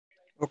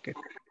Okay.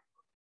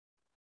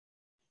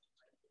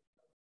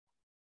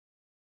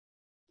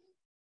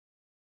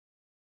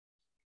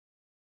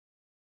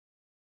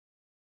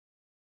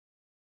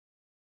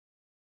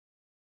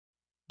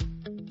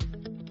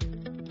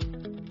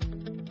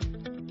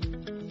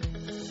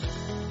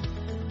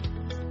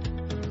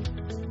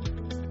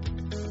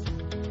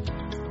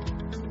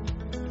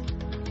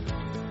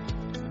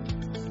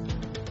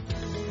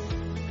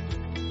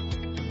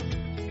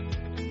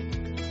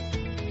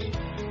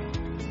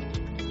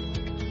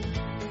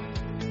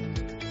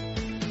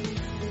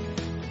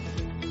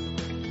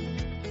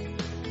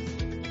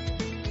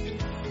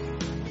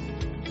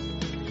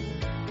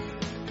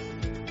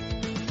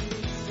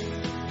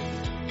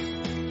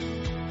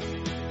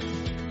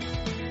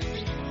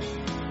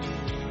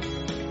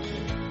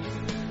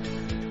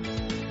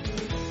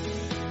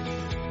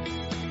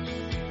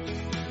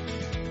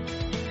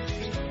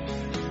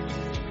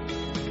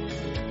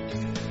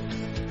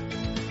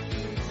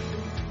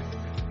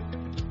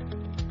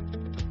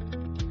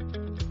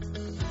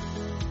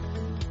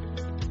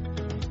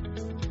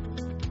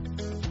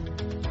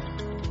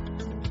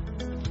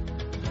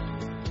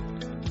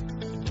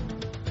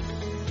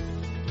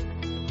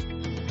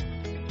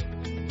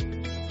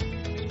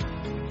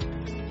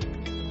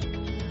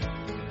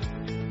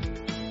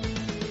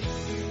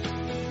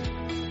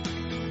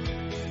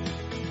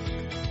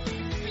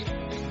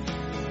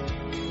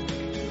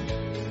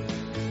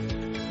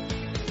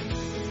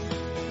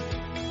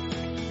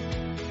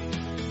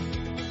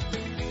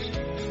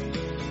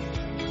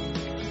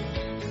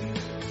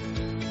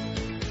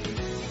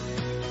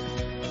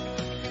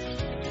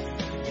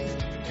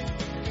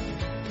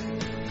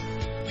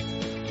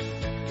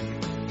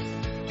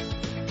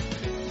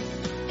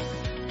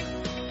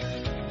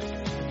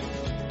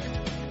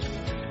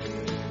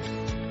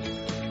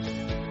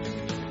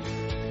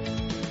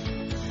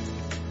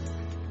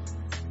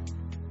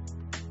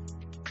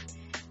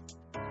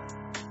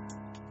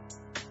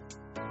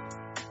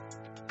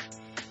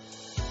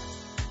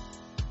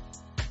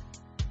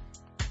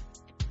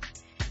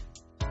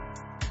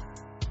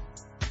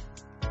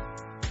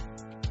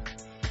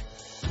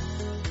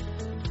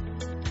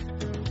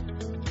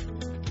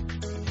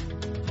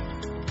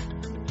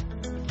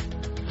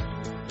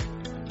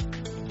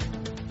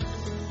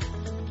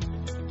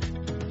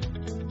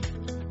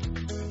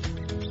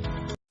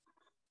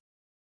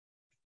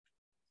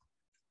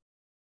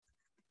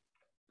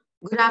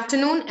 Good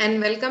afternoon and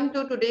welcome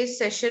to today's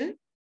session.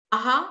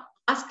 AHA,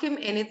 Ask Him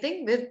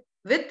Anything with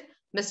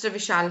Mr.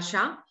 Vishal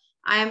Shah.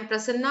 I am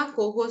Prasanna,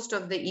 co-host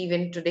of the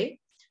event today.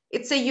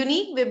 It's a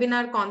unique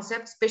webinar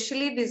concept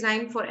specially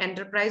designed for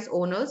enterprise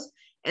owners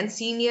and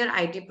senior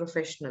IT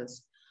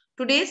professionals.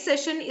 Today's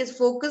session is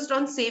focused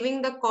on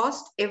saving the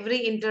cost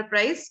every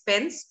enterprise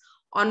spends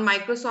on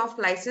Microsoft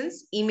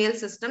license, email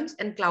systems,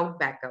 and cloud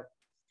backup.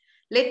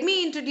 Let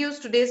me introduce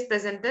today's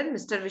presenter,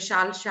 Mr.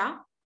 Vishal Shah,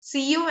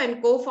 CEO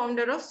and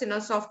co-founder of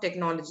Synersoft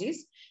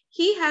Technologies.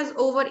 He has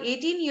over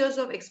 18 years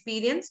of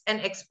experience and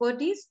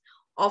expertise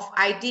of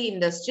IT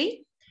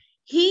industry.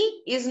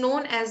 He is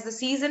known as the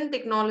seasoned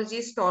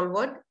technology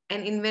stalwart,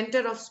 an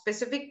inventor of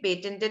specific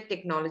patented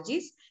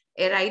technologies,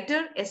 a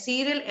writer, a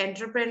serial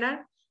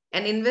entrepreneur,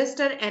 an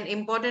investor, and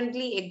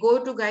importantly, a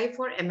go-to guy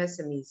for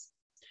MSMEs.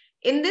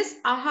 In this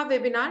AHA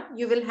webinar,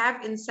 you will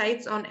have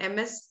insights on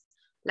MS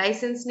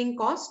licensing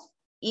cost,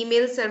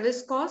 email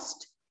service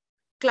cost,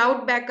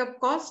 cloud backup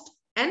cost,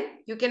 and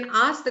you can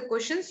ask the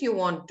questions you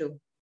want to.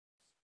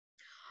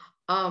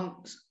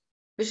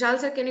 Vishal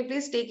sir, can you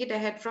please take it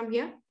ahead from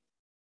here?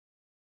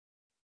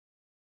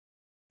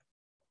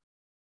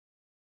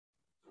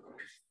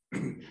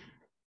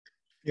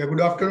 Yeah, good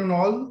afternoon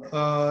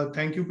all.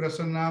 Thank you,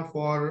 Prasanna,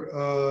 for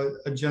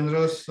a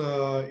generous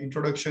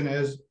introduction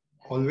as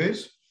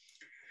always.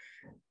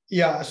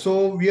 Yeah,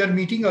 so we are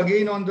meeting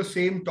again on the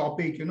same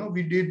topic.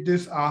 We did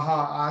this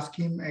AHA, Ask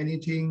Him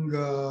Anything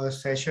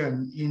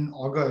session in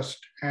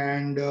August,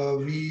 and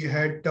we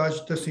had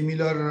touched the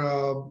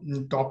similar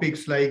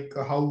topics like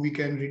how we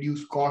can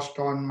reduce cost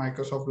on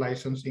Microsoft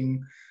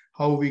licensing,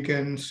 how we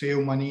can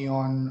save money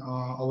on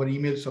our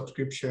email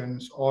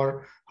subscriptions,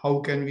 or how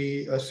can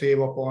we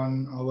save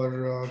upon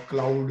our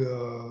cloud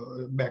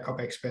backup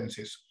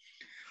expenses.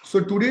 So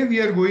today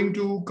we are going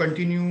to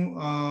continue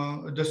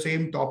the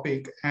same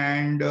topic,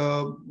 and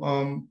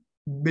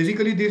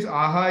basically this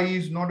AHA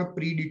is not a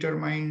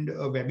predetermined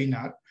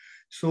webinar.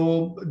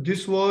 So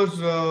this was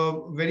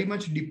very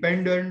much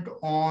dependent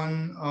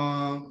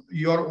on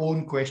your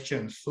own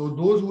questions. So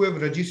those who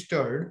have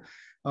registered,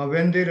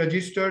 when they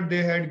registered,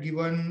 they had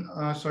given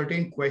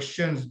certain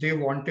questions they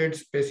wanted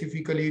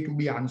specifically to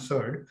be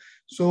answered.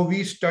 So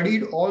we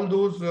studied all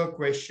those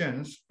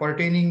questions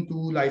pertaining to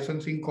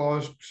licensing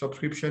cost,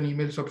 subscription,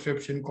 email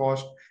subscription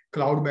cost,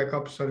 cloud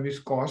backup service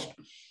cost.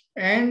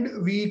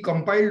 And we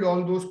compiled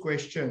all those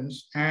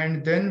questions,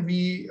 and then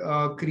we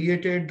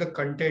created the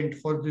content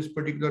for this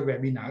particular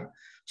webinar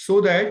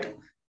so that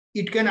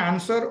it can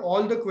answer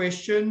all the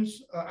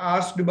questions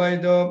asked by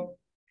the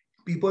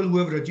people who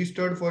have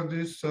registered for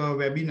this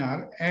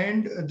webinar,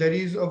 and there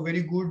is a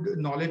very good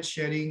knowledge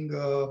sharing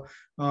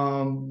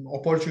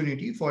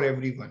opportunity for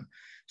everyone.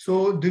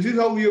 So this is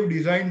how we have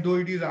designed, though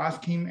it is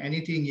ask him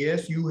anything.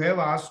 Yes, you have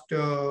asked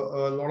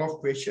a lot of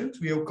questions.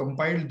 We have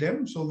compiled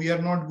them. So we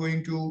are not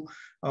going to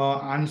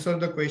answer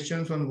the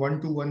questions on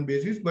one-to-one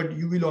basis, but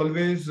you will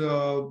always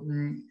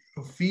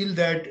feel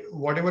that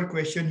whatever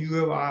question you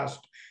have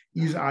asked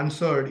is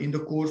answered in the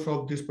course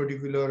of this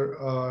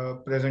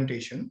particular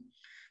presentation.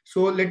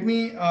 So let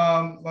me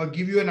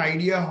give you an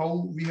idea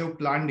how we have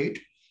planned it.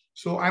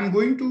 So I'm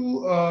going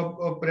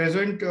to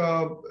present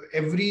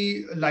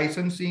every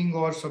licensing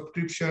or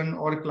subscription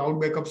or cloud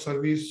backup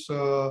service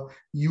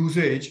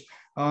usage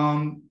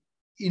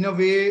in a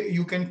way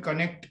you can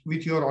connect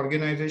with your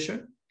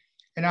organization.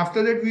 And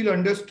after that, we'll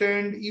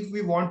understand if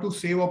we want to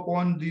save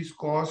upon this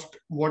cost,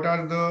 what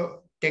are the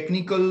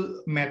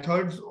technical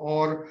methods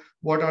or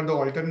what are the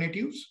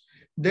alternatives.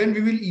 Then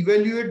we will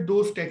evaluate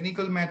those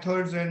technical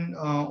methods and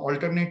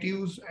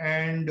alternatives,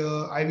 and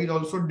I will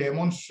also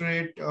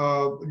demonstrate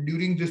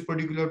during this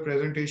particular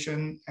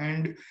presentation,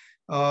 and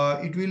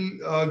it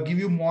will give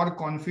you more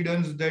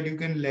confidence that you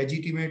can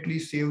legitimately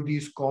save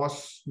these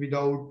costs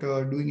without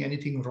doing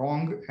anything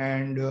wrong,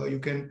 and you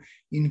can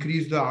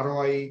increase the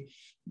ROI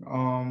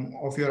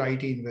of your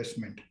IT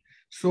investment.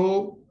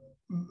 So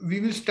we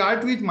will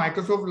start with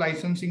Microsoft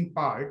licensing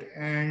part,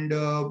 and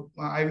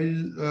I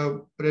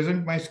will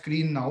present my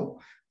screen now.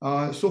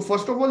 So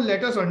first of all,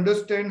 let us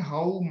understand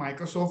how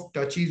Microsoft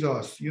touches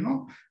us,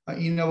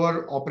 in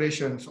our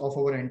operations of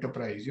our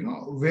enterprise,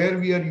 where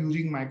we are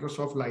using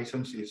Microsoft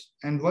licenses.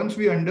 And once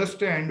we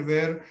understand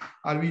where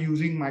are we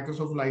using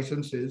Microsoft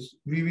licenses,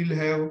 we will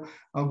have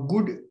a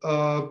good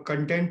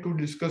content to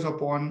discuss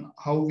upon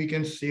how we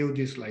can save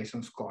this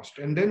license cost.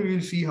 And then we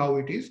will see how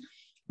it is.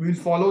 We'll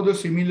follow the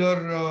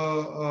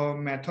similar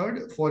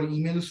method for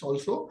emails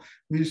also.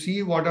 We'll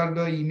see what are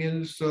the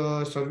emails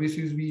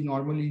services we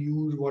normally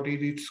use, what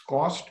is its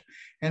cost,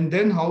 and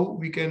then how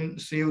we can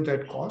save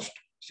that cost.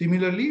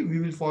 Similarly,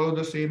 we will follow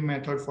the same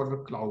method for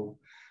the cloud.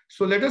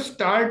 So let us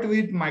start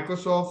with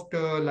Microsoft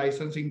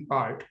licensing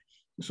part.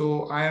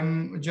 So I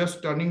am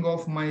just turning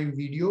off my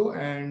video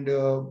and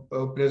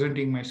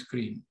presenting my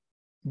screen.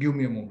 Give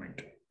me a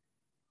moment.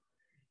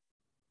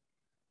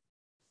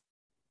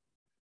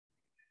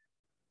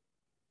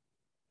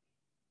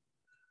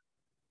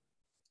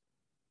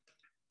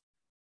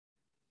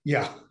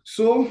 Yeah,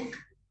 so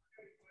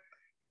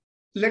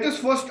let us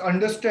first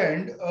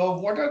understand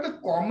what are the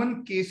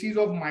common cases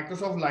of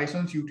Microsoft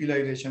license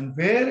utilization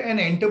where an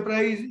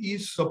enterprise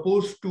is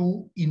supposed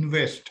to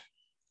invest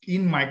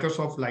in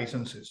Microsoft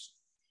licenses.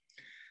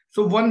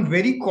 So one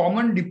very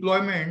common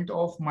deployment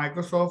of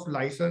Microsoft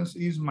license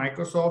is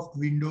Microsoft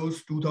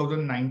Windows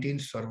 2019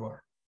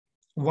 server.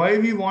 Why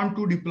we want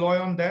to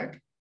deploy on that?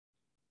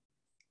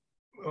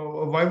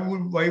 Why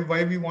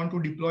we want to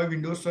deploy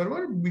Windows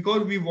Server?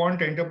 Because we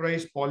want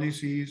enterprise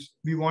policies,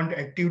 we want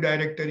Active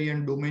Directory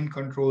and domain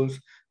controls,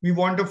 we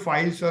want a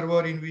file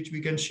server in which we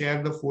can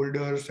share the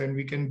folders and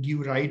we can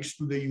give rights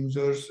to the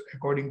users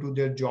according to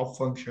their job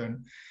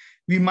function.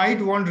 We might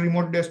want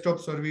remote desktop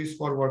service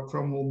for work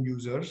from home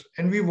users,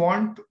 and we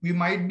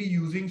might be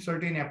using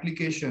certain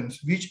applications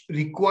which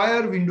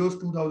require Windows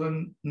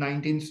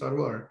 2019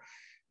 server,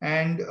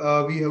 and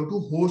we have to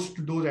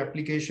host those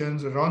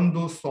applications, run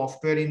those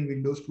software in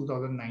Windows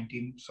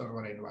 2019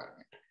 server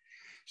environment.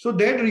 So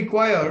that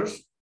requires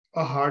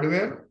a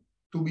hardware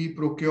to be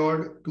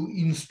procured to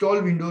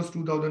install Windows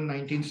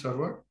 2019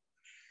 server.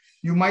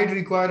 You might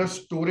require a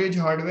storage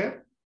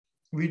hardware,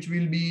 which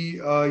will be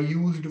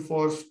used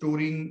for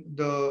storing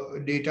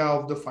the data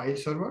of the file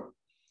server.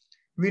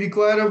 We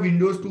require a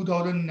Windows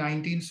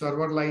 2019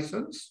 server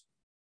license.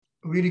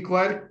 We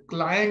require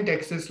client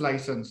access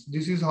license.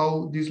 This is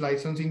how these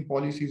licensing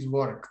policies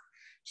work.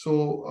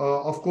 So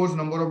of course,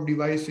 number of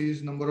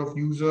devices, number of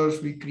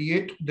users we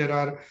create, there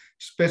are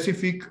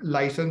specific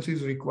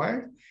licenses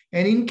required.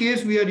 And in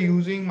case we are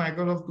using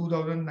Microsoft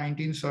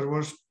 2019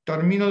 servers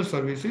terminal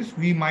services,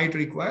 we might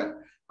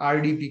require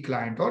RDP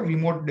client or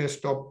remote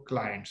desktop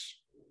clients.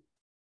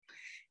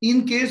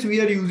 In case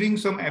we are using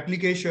some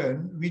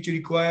application which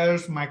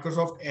requires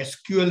Microsoft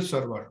SQL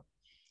server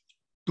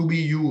to be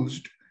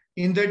used,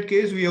 in that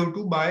case, we have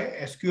to buy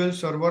SQL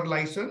Server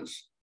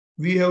license.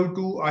 We have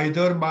to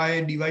either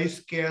buy device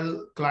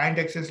scale client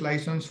access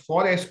license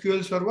for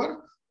SQL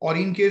Server, or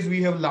in case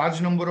we have large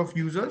number of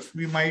users,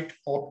 we might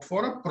opt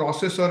for a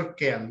processor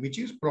CAL, which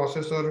is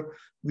processor,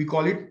 we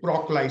call it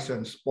PROC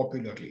license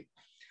popularly.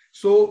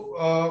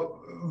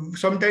 So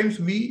sometimes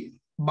we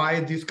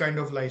buy this kind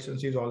of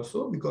licenses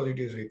also because it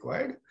is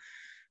required.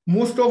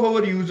 Most of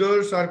our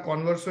users are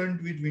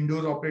conversant with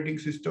Windows operating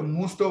system.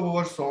 Most of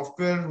our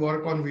software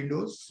work on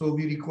Windows, so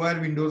we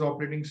require Windows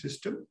operating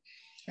system.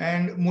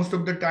 And most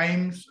of the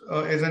times,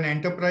 as an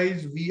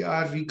enterprise, we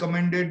are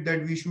recommended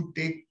that we should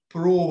take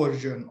Pro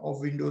version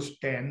of Windows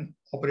 10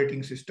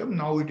 operating system.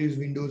 Now it is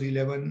Windows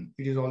 11,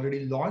 it is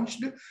already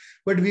launched,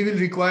 but we will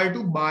require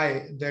to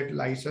buy that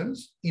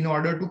license in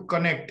order to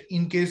connect.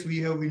 In case we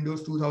have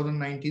Windows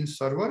 2019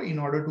 server, in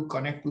order to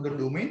connect to the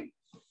domain,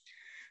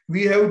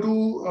 we have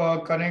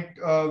to connect,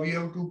 we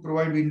have to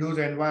provide Windows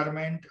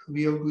environment,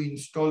 we have to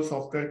install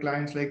software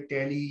clients like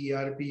Tally,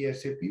 ERP,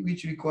 SAP,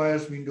 which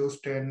requires Windows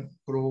 10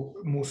 Pro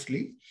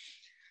mostly.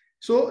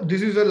 So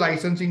this is a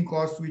licensing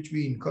cost which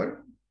we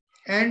incur.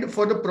 And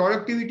for the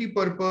productivity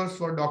purpose,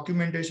 for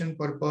documentation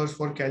purpose,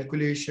 for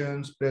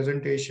calculations,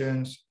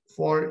 presentations,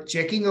 for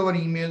checking our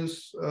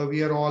emails,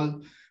 we are all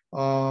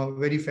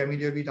very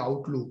familiar with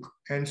Outlook.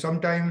 And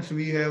sometimes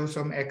we have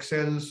some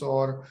Excels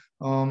or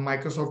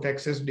Microsoft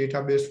Access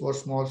database for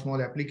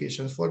small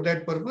applications. For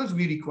that purpose,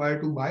 we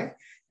require to buy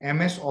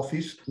MS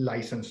Office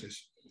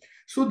licenses.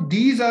 So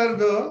these are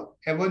the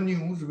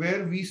avenues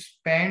where we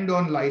spend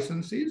on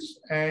licenses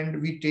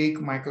and we take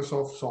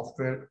Microsoft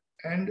software.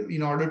 And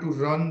in order to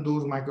run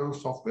those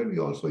Microsoft software, we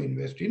also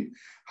invest in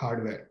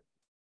hardware.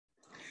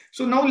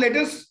 So now let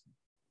us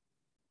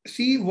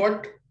see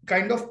what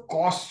kind of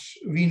costs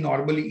we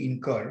normally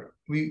incur.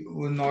 We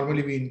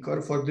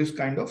incur for this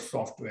kind of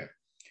software.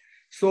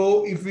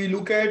 So if we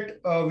look at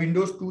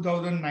Windows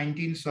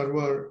 2019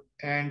 server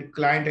and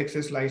client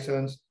access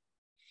license,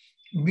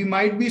 we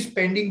might be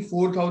spending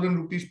 4,000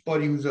 rupees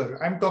per user.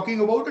 I'm talking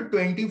about a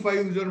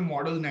 25 user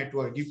model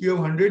network. If you have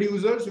 100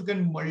 users, you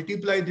can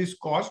multiply this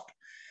cost,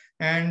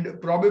 and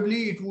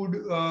probably it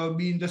would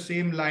be in the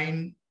same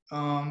line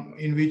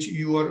in which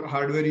your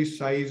hardware is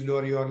sized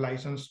or your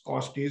license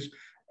cost is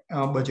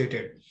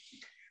budgeted.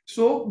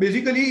 So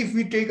basically, if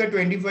we take a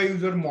 25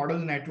 user model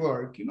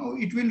network,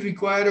 it will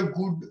require a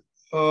good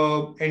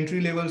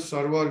entry level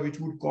server, which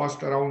would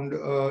cost around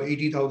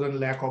 80,000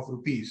 lakh of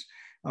rupees.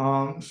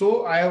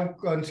 So I have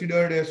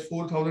considered as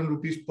 4,000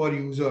 rupees per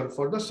user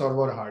for the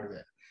server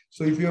hardware.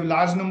 So if you have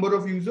large number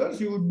of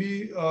users, you would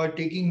be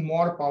taking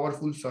more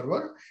powerful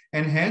server,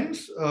 and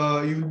hence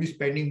you will be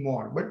spending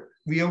more. But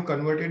we have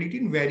converted it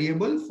in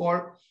variable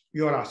for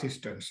your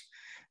assistance.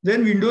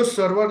 Then Windows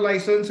Server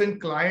license and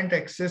client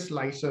access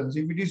license,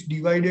 if it is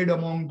divided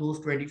among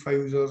those 25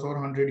 users or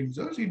 100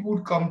 users, it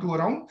would come to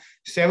around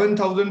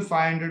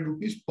 7,500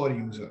 rupees per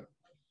user.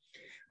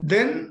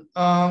 Then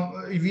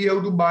we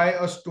have to buy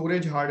a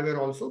storage hardware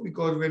also,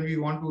 because when we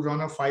want to run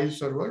a file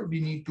server,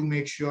 we need to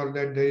make sure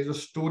that there is a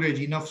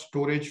storage, enough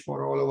storage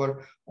for all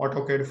our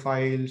AutoCAD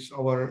files,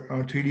 our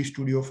 3D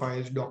Studio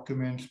files,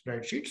 documents,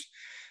 spreadsheets.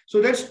 So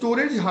that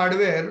storage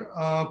hardware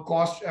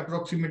costs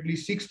approximately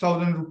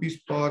 6,000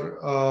 rupees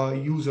per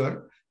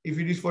user. If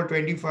it is for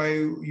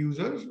 25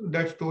 users,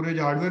 that storage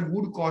hardware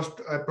would cost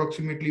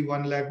approximately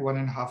 1 lakh,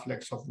 1.5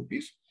 lakhs of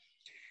rupees.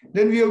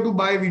 Then we have to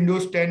buy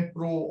Windows 10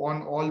 Pro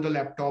on all the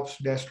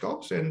laptops,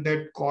 desktops, and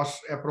that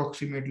costs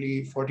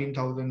approximately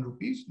 14,000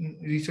 rupees.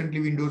 Recently,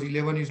 Windows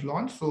 11 is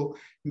launched, so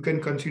you can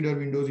consider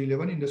Windows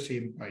 11 in the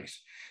same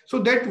price. So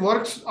that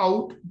works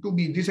out to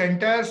be this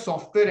entire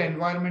software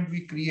environment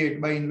we create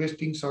by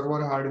investing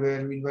server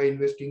hardware, by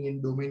investing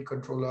in domain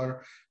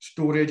controller,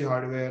 storage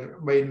hardware,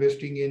 by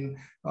investing in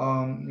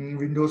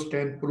Windows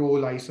 10 Pro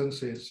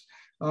licenses.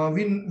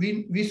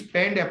 We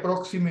spend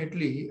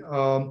approximately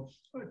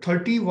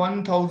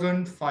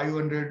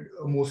 31,500,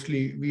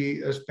 mostly we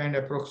spend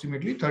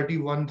approximately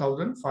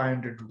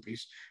 31,500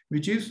 rupees,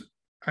 which is,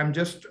 I'm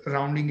just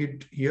rounding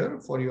it here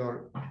for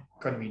your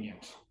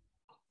convenience.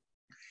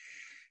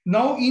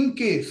 Now, in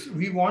case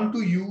we want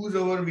to use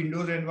our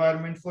Windows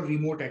environment for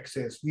remote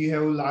access, we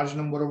have a large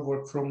number of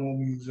work from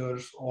home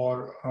users,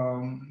 or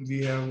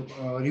we have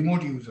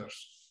remote users,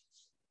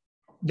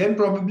 then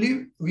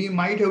probably we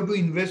might have to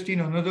invest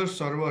in another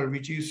server,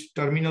 which is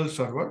terminal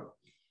server,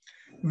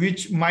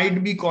 which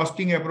might be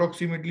costing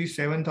approximately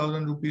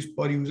 7,000 rupees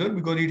per user,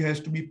 because it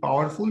has to be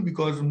powerful,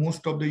 because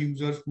most of the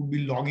users would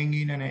be logging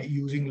in and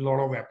using a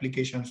lot of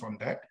applications on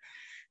that.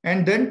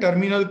 And then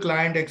terminal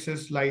client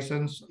access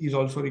license is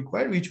also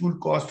required, which would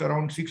cost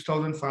around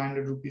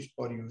 6,500 rupees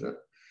per user.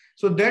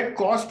 So that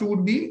cost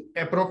would be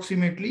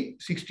approximately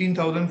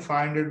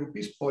 16,500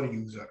 rupees per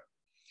user.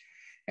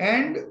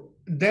 And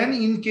then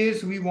in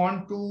case we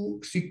want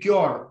to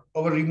secure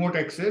our remote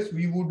access,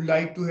 we would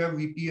like to have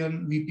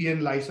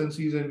VPN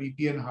licenses and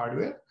VPN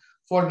hardware.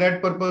 For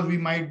that purpose, we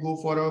might go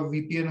for a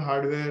VPN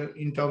hardware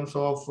in terms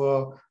of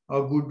a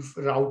good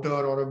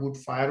router or a good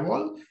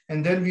firewall.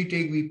 And then we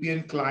take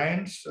VPN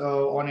clients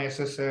on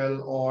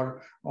SSL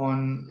or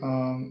on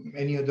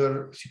any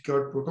other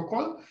secured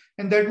protocol.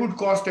 And that would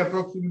cost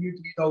approximately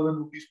 3,000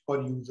 rupees per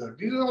user.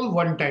 This is all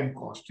one-time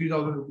cost,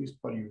 3,000 rupees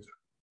per user.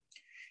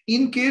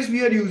 In case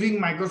we are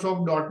using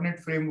Microsoft .NET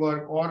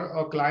framework or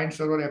a client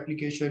server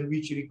application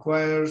which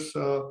requires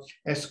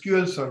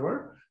SQL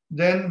server,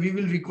 then we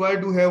will require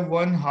to have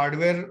one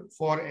hardware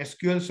for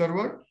SQL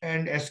server,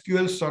 and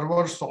SQL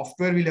server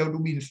software will have to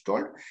be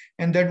installed,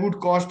 and that would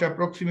cost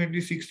approximately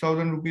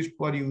 6,000 rupees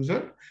per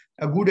user.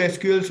 A good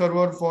SQL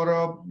server for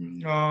a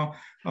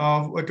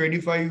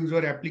 25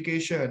 user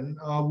application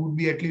would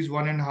be at least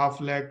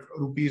 1.5 lakh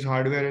rupees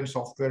hardware and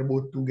software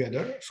both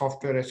together,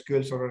 software,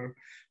 SQL server,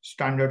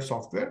 standard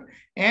software,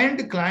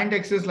 and client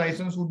access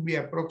license would be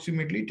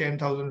approximately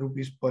 10,000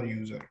 rupees per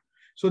user.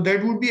 So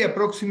that would be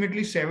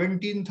approximately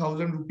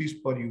 17,000 rupees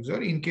per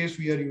user in case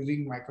we are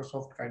using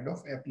Microsoft kind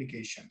of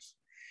applications.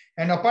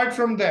 And apart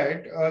from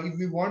that, if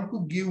we want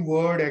to give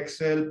Word,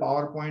 Excel,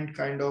 PowerPoint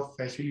kind of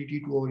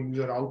facility to our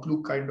user,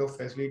 Outlook kind of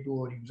facility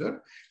to our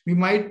user, we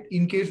might,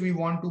 in case we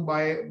want to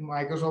buy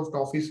Microsoft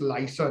Office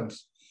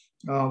license,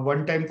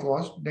 one-time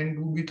cost, then it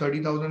would be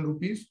 30,000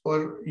 rupees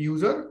per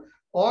user,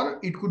 or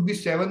it could be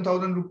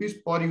 7,000 rupees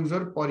per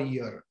user per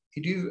year.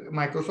 It is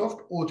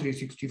Microsoft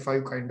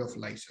O365 kind of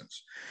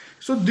license.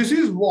 So this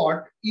is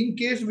what, in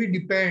case we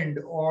depend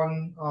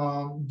on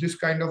this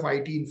kind of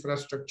IT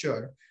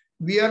infrastructure,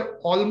 we are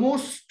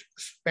almost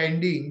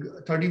spending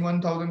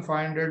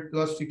 31,500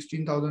 plus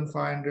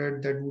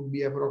 16,500, that would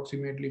be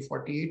approximately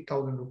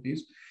 48,000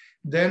 rupees.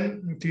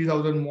 Then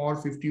 3,000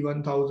 more,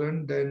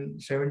 51,000, then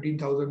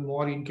 17,000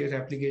 more in case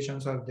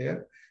applications are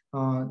there.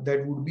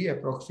 That would be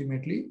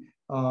approximately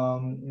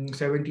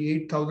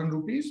 78,000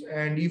 rupees.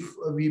 And if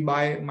we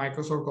buy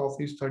Microsoft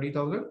Office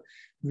 30,000,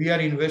 we are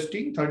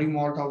investing 30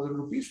 more thousand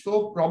rupees.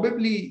 So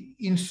probably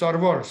in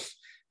servers,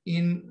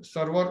 in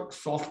server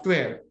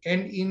software,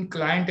 and in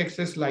client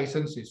access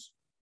licenses,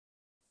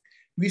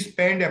 we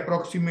spend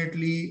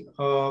approximately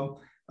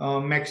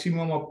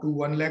maximum up to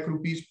 1 lakh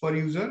rupees per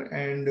user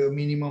and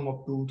minimum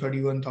up to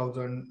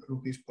 31,000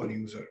 rupees per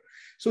user.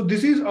 So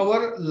this is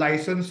our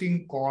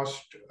licensing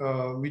cost,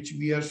 which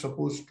we are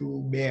supposed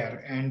to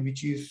bear and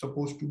which is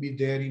supposed to be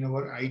there in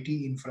our IT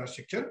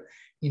infrastructure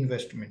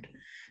investment.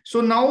 So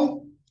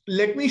now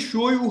let me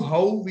show you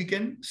how we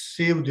can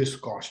save this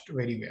cost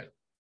very well.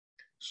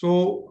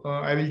 So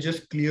I will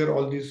just clear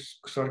all these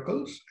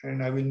circles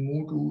and I will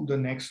move to the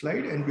next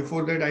slide. And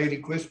before that, I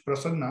request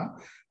Prasanna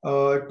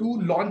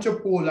to launch a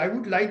poll. I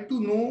would like to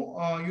know,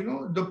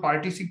 the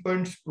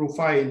participants'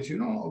 profiles.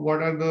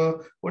 What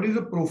is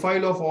the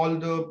profile of all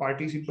the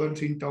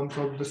participants in terms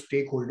of the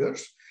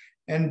stakeholders.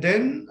 And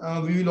then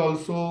we will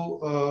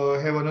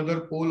also have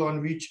another poll on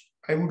which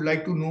I would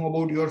like to know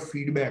about your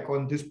feedback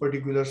on this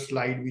particular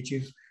slide, which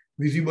is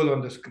visible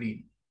on the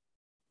screen.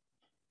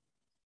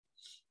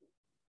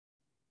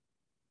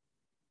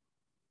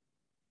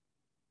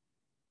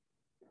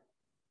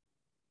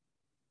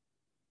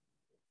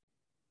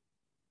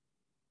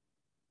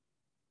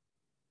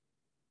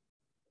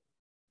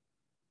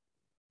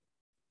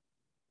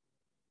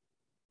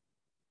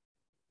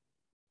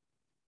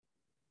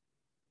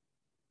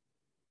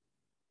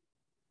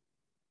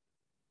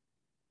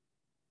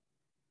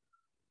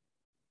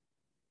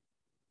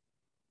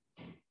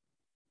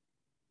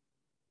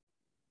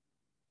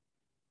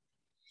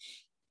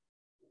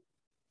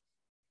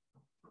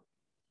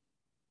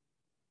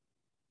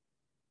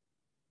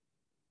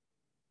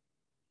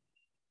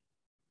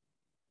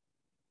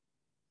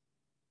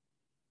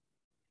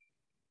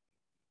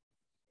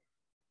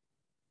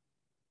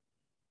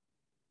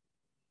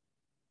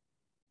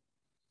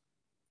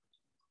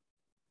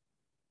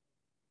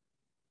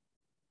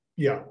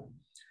 Yeah.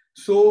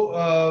 So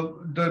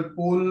the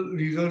poll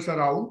results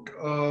are out.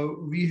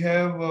 We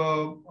have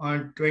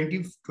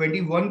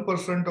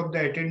 21% of the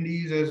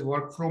attendees as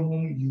work from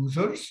home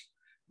users.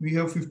 We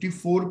have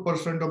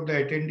 54% of the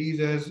attendees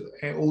as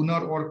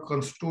owner or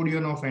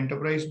custodian of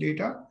enterprise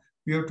data.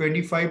 We have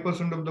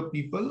 25% of the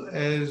people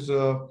as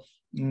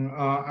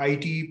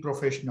IT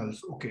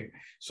professionals. Okay.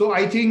 So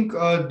I think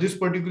this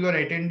particular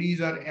attendees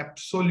are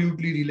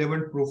absolutely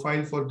relevant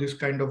profile for this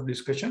kind of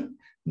discussion.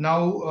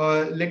 Now,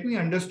 let me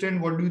understand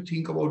what do you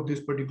think about this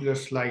particular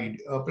slide.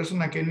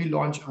 Prasanna, can we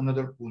launch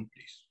another poll,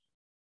 please?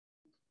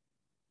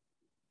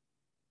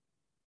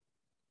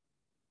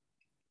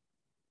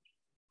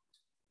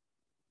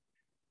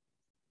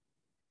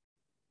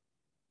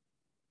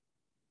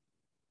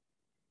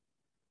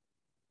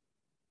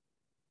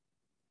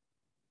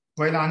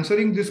 While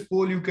answering this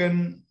poll, you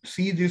can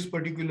see this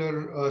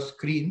particular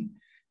screen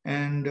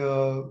and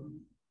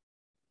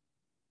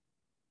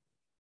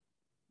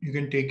you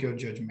can take your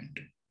judgment.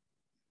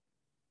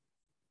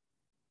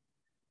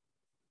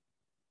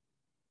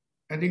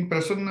 I think,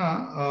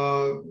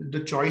 Prasanna, the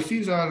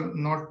choices are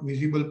not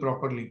visible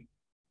properly.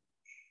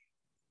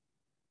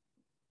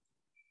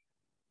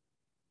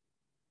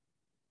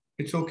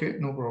 It's okay,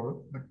 no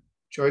problem. But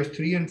choice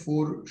 3 and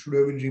 4 should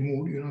have been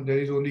removed. There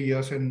is only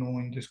yes and no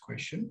in this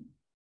question.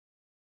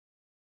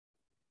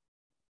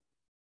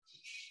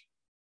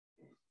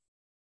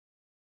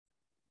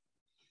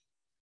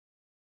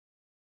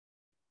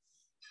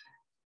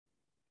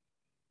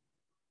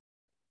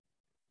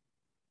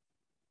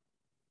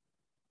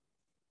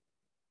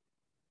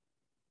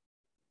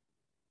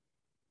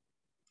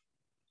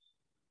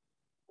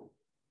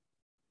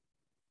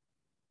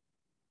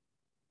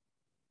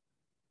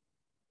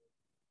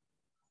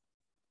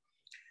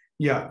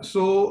 Yeah,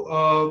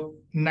 so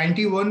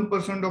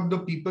 91% of the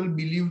people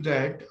believe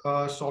that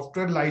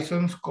software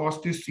license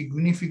cost is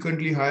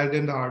significantly higher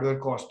than the hardware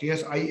cost.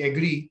 Yes, I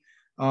agree.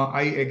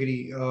 I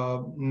agree.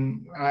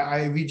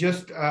 We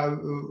just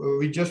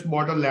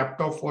bought a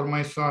laptop for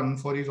my son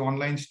for his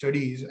online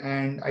studies,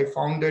 and I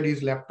found that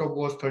his laptop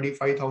was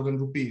 35,000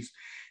 rupees,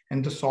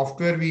 and the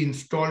software we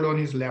installed on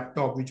his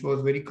laptop, which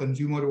was very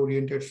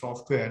consumer-oriented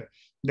software,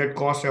 that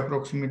cost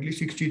approximately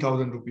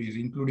 60,000 rupees,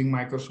 including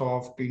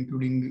Microsoft,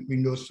 including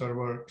Windows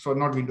Server. So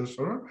not Windows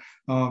Server,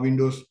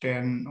 Windows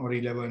 10 or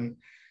 11.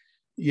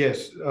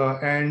 Yes,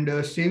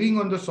 and saving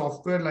on the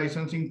software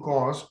licensing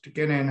cost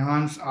can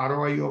enhance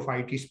ROI of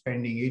IT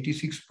spending.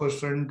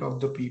 86% of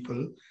the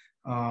people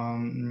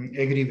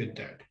agree with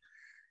that.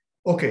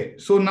 Okay,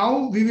 so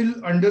now we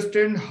will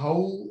understand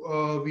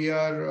how we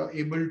are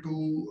able to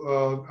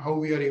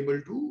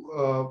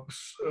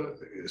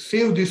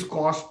save this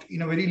cost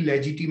in a very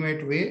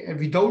legitimate way and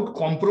without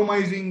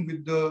compromising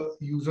with the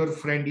user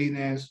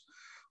friendliness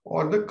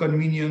or the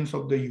convenience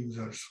of the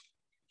users.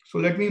 So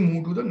let me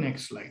move to the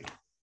next slide.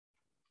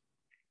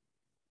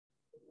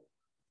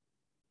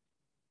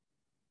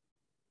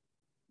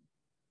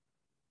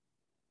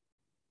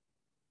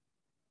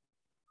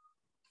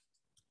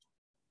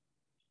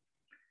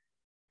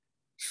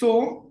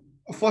 So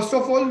first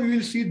of all, we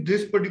will see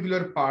this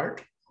particular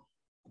part,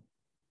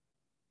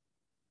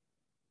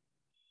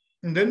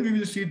 and then we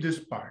will see this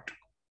part.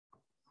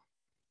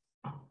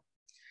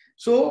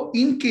 So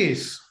in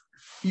case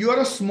you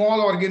are a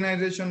small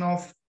organization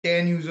of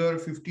 10 user,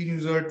 15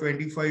 user,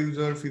 25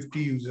 user, 50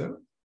 user,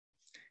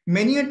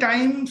 many a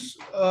times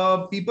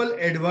people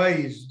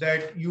advise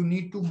that you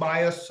need to buy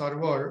a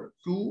server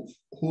to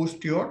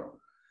host your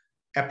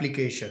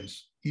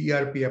applications,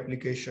 ERP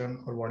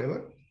application or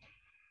whatever.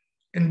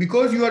 And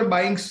because you are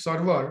buying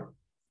server,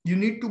 you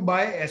need to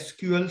buy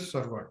SQL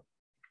server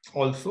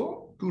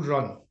also to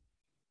run.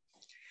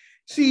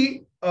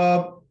 See,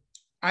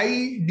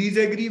 I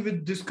disagree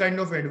with this kind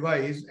of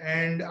advice,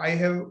 and I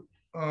have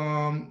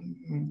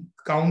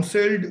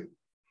counseled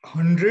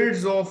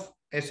hundreds of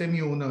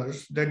SME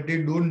owners that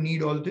they don't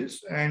need all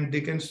this and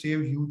they can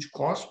save huge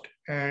cost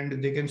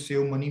and they can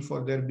save money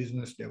for their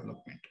business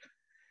development.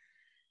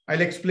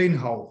 I'll explain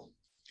how.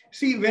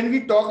 See, when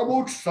we talk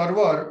about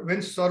server,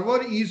 when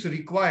server is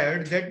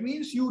required, that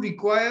means you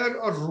require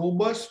a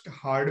robust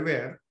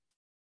hardware,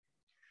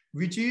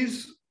 which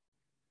is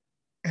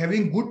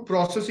having good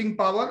processing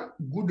power,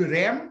 good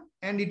RAM,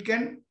 and it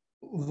can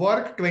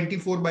work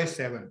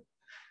 24/7.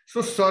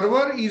 So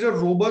server is a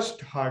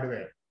robust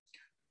hardware.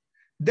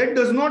 That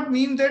does not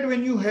mean that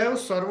when you have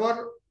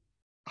server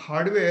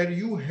hardware,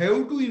 you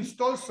have to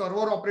install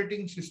server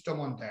operating system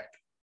on that.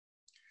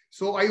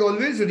 So I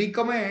always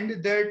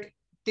recommend that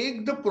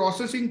take the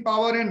processing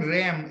power and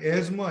RAM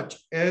as much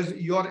as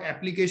your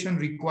application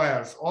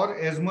requires or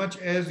as much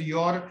as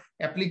your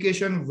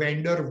application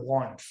vendor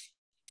wants.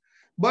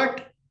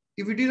 But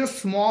if it is a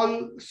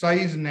small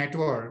size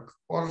network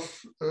or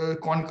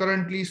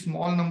concurrently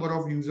small number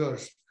of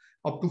users,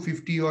 up to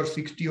 50 or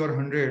 60 or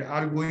 100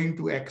 are going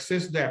to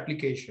access the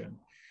application,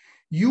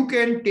 you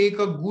can take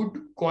a good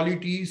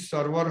quality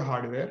server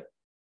hardware.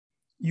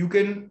 You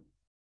can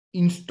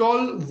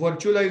install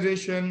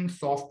virtualization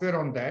software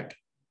on that.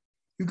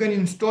 You can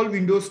install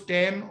Windows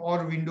 10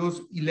 or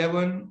Windows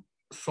 11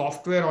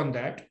 software on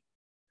that.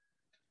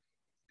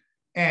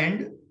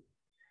 And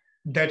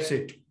that's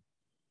it.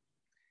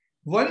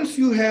 Once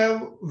you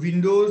have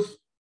Windows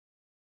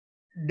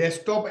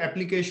desktop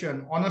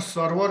application on a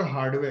server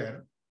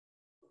hardware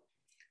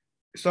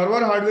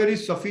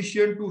is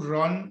sufficient to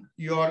run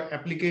your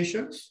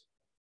applications.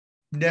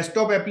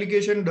 Desktop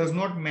application does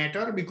not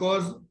matter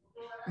because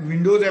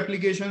Windows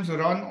applications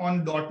run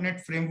on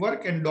 .NET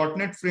framework and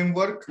 .NET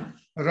framework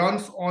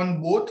runs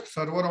on both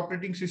server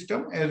operating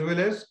system as well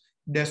as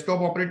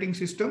desktop operating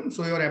system.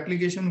 So your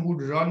application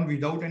would run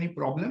without any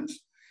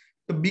problems.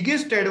 The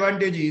biggest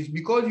advantage is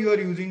because you are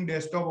using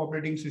desktop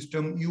operating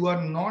system, you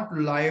are not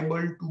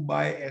liable to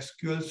buy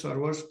SQL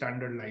Server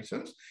standard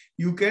license.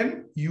 You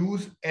can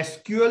use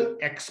SQL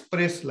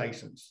Express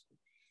license.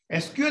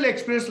 SQL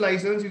Express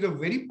license is a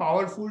very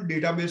powerful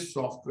database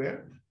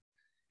software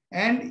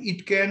and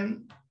it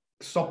can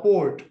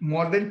support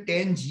more than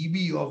 10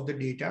 GB of the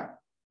data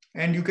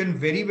and you can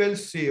very well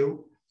save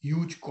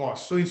huge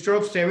costs. So instead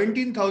of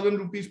 17,000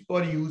 rupees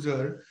per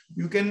user,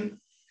 you can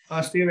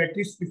save at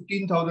least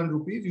 15,000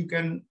 rupees. You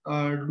can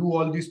do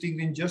all these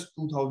things in just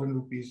 2,000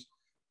 rupees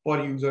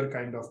per user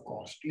kind of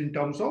cost in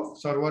terms of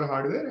server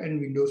hardware and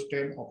Windows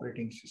 10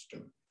 operating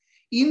system.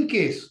 In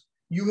case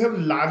you have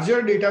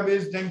larger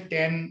database than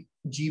 10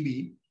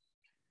 GB,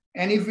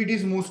 and if it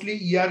is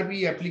mostly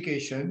ERP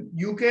application,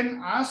 you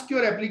can ask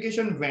your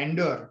application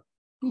vendor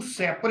to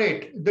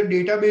separate the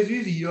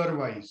databases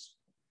year-wise.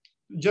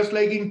 Just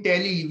like in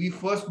Tally, we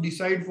first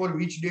decide for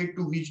which date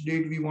to which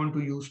date we want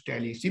to use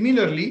Tally.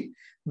 Similarly,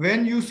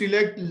 when you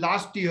select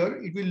last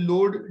year, it will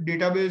load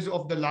database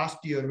of the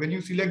last year. When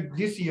you select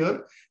this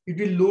year, it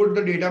will load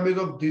the database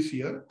of this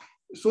year.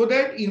 So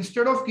that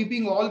instead of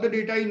keeping all the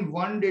data in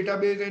one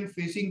database and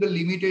facing the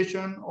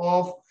limitation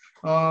of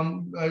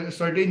a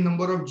certain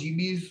number of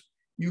GBs,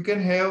 you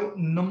can have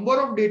number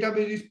of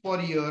databases per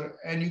year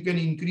and you can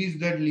increase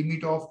that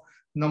limit of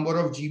number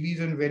of GBs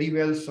and very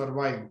well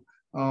survive,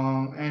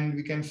 and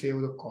we can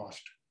save the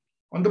cost.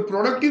 On the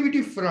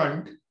productivity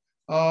front,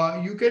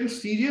 you can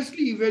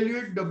seriously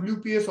evaluate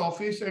WPS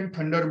Office and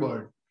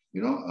Thunderbird.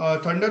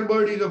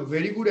 Thunderbird is a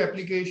very good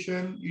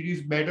application. It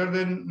is better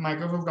than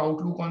Microsoft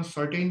Outlook on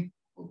certain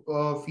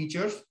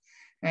features,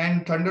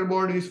 and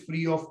Thunderbird is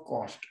free of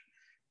cost.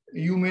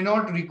 You may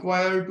not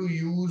require to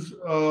use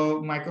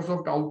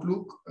Microsoft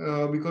Outlook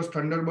because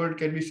Thunderbird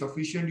can be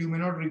sufficient. You may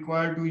not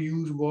require to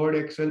use Word,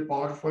 Excel,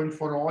 PowerPoint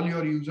for all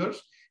your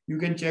users. You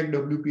can check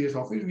WPS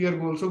Office. We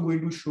are also going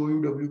to show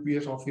you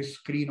WPS Office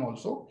screen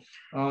also.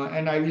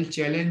 And I will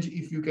challenge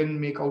if you can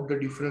make out the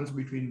difference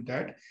between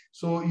that.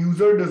 So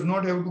user does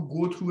not have to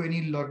go through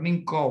any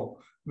learning curve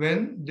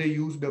when they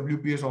use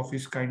WPS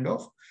Office kind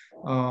of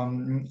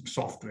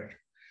software.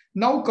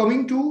 Now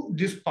coming to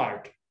this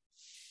part,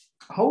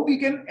 how we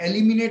can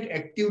eliminate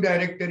Active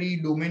Directory,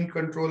 domain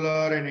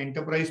controller, and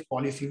enterprise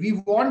policy. We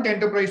want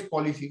enterprise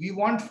policy. We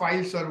want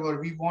file server.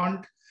 We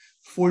want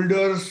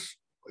folders,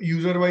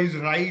 user-wise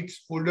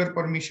rights, folder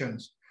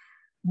permissions.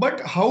 But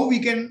how we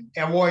can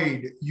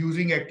avoid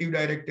using Active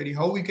Directory,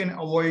 how we can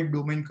avoid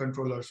domain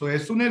controller. So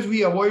as soon as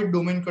we avoid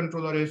domain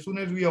controller, as soon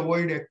as we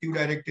avoid Active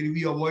Directory,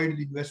 we avoid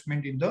the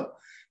investment in the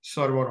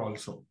server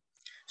also.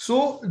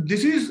 So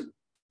this is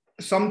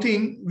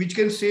something which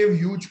can save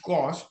huge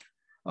cost.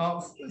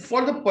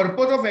 For the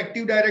purpose of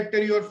Active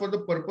Directory or for the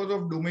purpose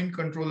of domain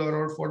controller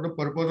or for the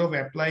purpose of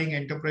applying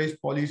enterprise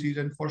policies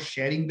and for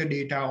sharing the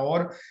data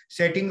or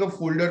setting a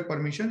folder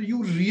permission,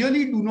 you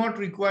really do not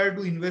require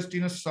to invest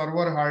in a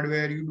server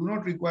hardware. You do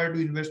not require to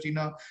invest in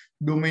a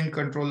domain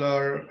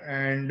controller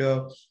and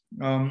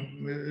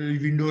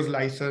Windows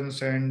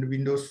license and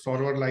Windows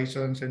server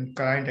license and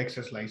client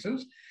access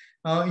license.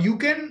 You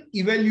can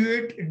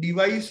evaluate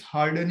device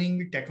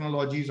hardening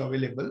technologies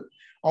available.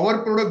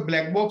 Our product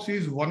Blackbox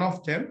is one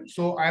of them.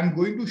 So I'm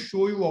going to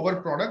show you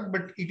our product,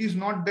 but it is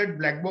not that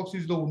Blackbox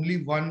is the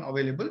only one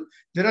available.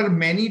 There are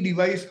many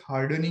device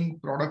hardening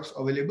products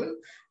available,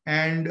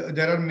 and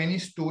there are many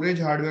storage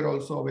hardware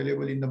also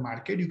available in the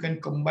market. You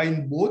can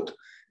combine both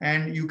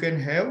and you can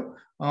have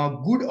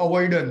good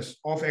avoidance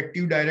of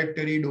Active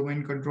Directory,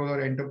 domain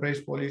controller,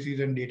 enterprise policies,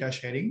 and data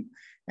sharing.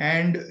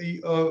 And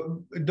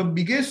the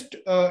biggest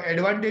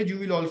advantage you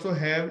will also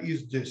have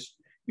is this.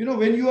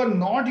 When you are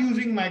not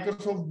using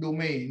Microsoft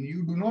domain,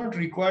 you do not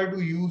require to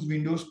use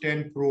Windows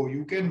 10 Pro.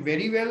 You can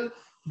very well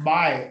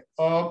buy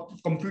a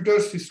computer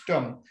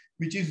system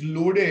which is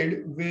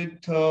loaded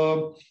with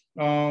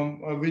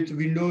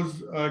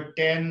Windows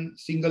 10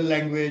 single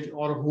language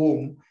or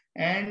home.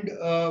 And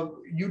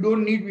you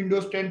don't need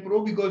Windows 10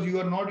 Pro because you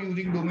are not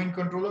using domain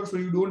controller. So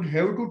you don't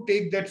have to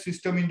take that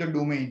system in the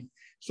domain.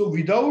 So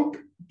without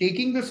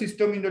taking the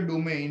system in the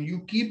domain,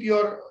 you keep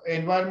your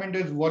environment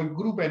as work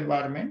group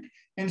environment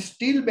and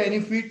still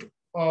benefit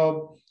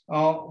for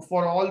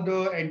all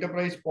the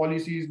enterprise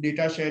policies,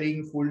 data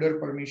sharing, folder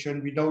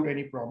permission without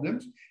any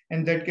problems.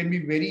 And that can be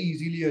very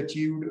easily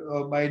achieved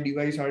by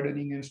device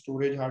hardening and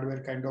storage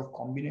hardware kind of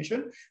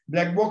combination.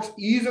 Blackbox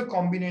is a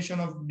combination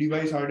of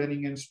device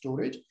hardening and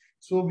storage.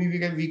 So we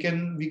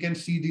can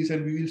see this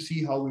and we will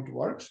see how it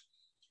works.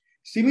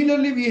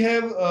 Similarly, we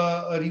have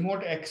a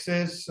remote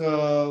access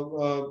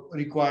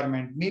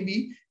requirement.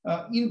 Maybe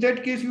in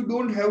that case, you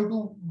don't have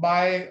to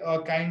buy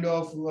a kind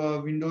of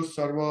Windows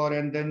server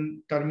and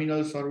then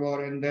terminal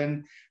server and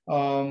then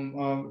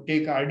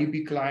take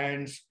RDP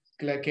clients,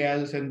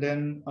 CALs, and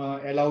then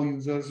allow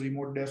users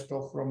remote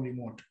desktop from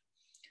remote.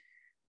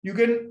 You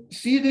can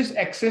see this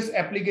access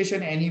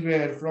application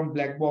anywhere from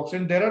Blackbox,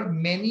 and there are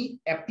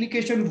many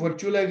application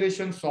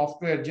virtualization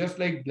software just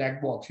like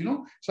Blackbox.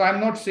 So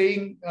I'm not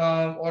saying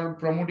or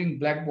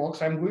promoting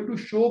Blackbox. I'm going to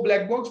show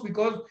Blackbox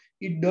because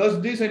it does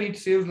this and it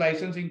saves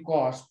licensing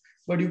cost.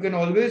 But you can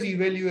always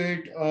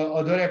evaluate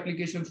other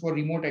applications for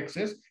remote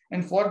access,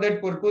 and for that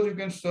purpose, you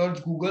can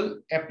search Google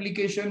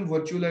application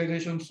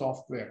virtualization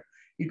software.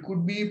 It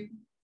could be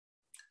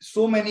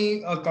so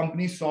many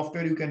companies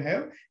software you can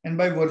have, and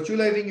by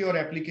virtualizing your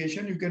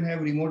application you can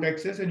have remote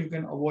access and you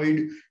can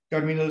avoid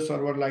terminal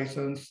server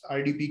license,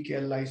 RDP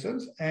KL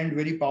license, and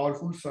very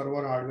powerful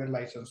server hardware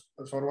license,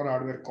 server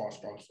hardware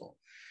cost also.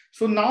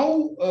 So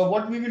now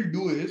what we will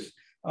do is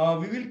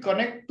we will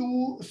connect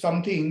to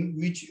something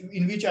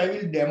in which I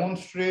will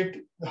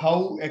demonstrate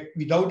how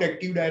without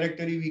Active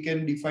Directory we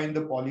can define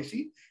the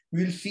policy.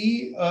 We'll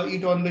see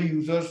it on the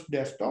user's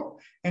desktop,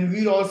 and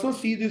we'll also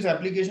see this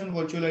application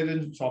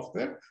virtualization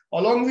software.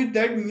 Along with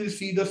that, we will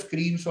see the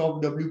screens of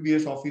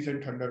WPS Office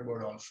and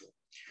Thunderbird also.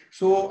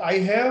 So I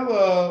have,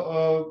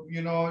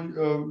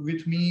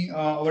 with me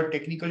our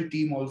technical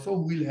team also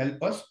who will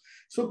help us.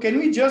 So can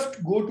we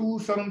just go to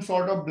some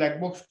sort of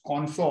Blackbox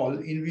console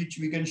in which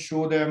we can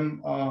show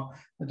them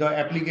the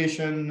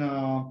application,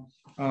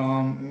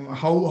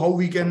 how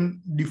we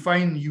can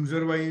define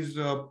user-wise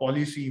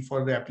policy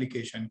for the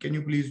application. Can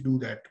you please do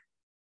that?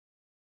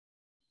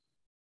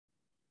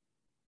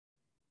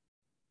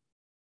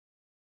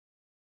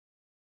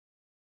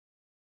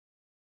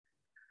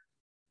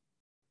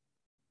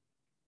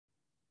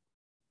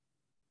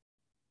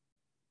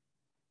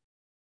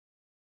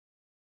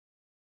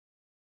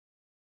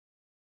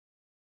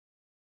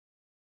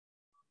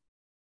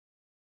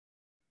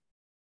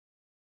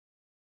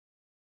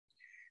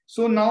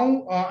 So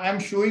now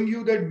I'm showing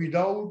you that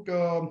without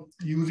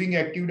using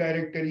Active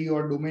Directory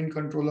or domain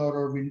controller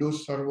or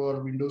Windows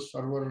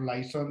Server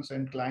license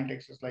and client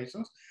access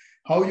license,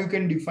 how you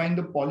can define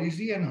the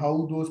policy and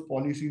how those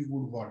policies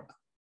would work.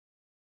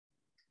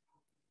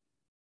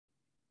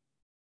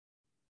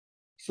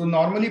 So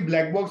normally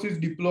black box is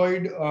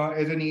deployed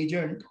as an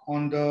agent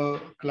on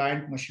the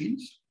client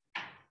machines.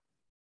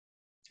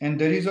 And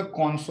there is a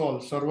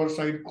console,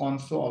 server-side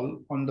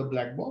console on the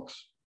black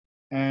box.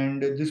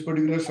 And this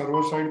particular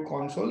server-side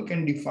console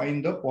can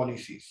define the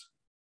policies.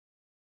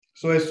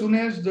 So as soon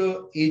as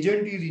the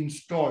agent is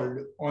installed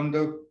on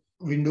the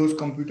Windows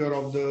computer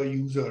of the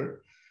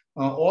user,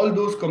 all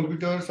those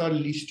computers are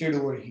listed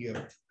over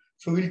here.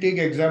 So we'll take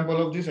example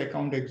of this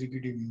account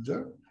executive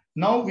user.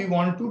 Now we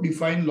want to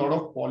define a lot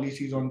of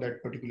policies on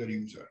that particular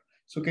user.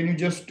 So can you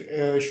just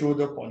show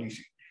the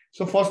policy?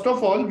 So first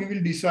of all, we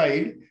will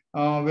decide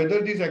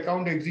whether this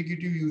account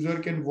executive user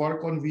can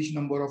work on which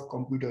number of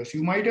computers.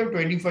 You might have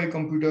 25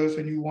 computers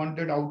and you want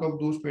that out of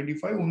those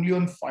 25, only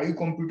on 5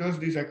 computers,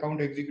 this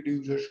account executive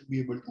user should be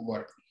able to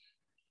work.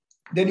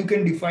 Then you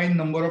can define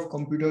number of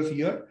computers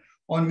here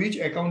on which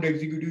account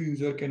executive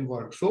user can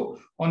work. So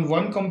on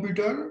one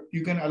computer,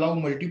 you can allow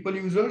multiple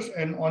users,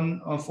 and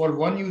on for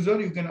one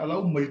user, you can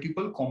allow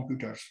multiple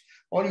computers,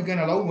 or you can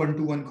allow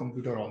one-to-one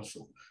computer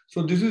also.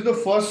 So this is the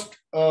first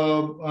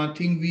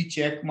thing we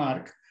check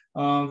mark,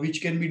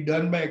 which can be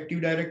done by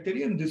Active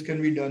Directory, and this can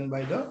be done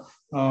by the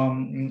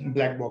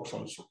black box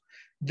also.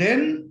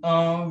 Then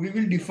we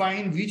will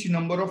define which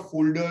number of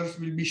folders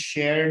will be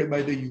shared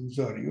by the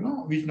user,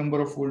 which number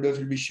of folders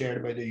will be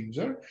shared by the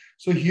user.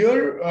 So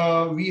here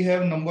we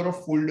have number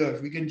of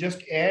folders. We can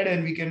just add,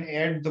 and we can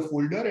add the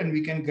folder, and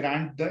we can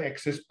grant the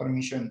access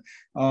permission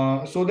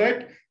so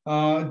that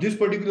this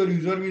particular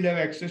user will have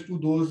access to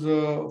those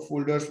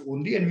folders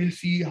only, and we'll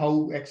see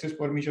how access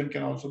permission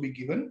can also be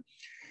given.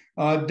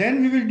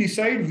 Then we will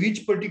decide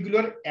which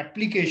particular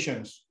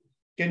applications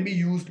can be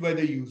used by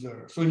the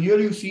user. So here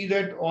you see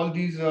that all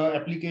these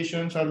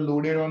applications are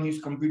loaded on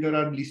his computer,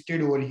 are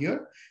listed over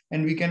here,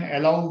 and we can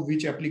allow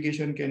which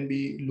application can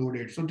be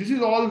loaded. So this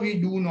is all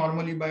we do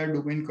normally by a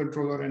domain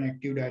controller and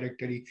Active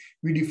Directory.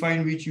 We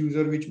define which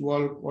user, which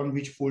work on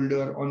which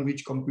folder, on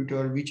which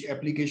computer, which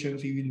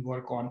applications he will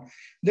work on.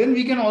 Then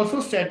we can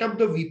also set up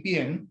the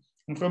VPN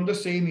from the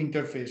same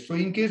interface. So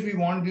in case we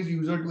want this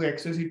user to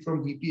access it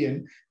from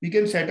VPN, we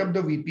can set up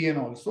the VPN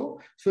also.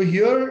 So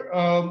here,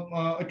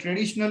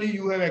 traditionally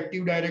you have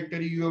Active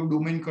Directory, you have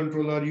domain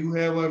controller, you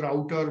have a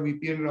router,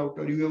 VPN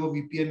router, you have a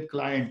VPN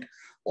client.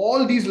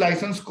 All these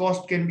license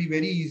costs can be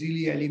very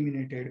easily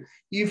eliminated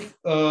if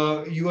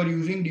you are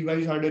using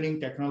device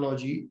hardening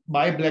technology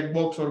by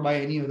Blackbox or by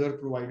any other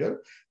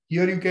provider.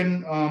 Here you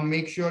can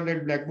make sure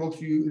that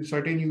Blackbox,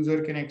 certain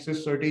user can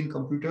access certain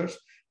computers,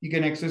 he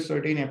can access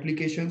certain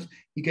applications,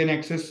 he can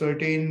access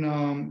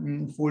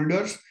certain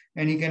folders,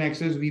 and he can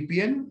access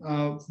VPN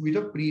with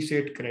a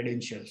preset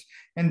credentials.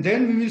 And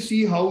then we will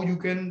see how you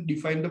can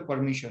define the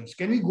permissions.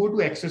 Can we go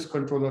to access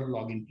controller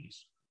login,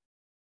 please?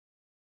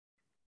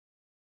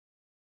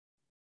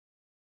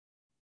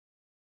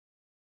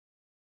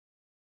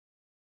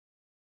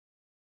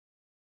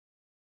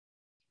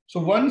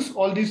 So once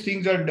all these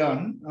things are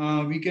done,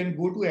 we can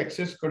go to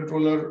access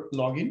controller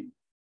login.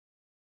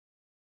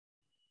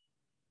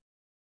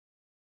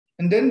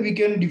 And then we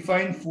can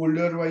define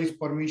folder-wise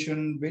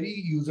permission, very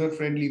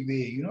user-friendly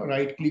way,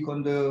 right click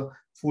on the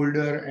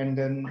folder and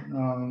then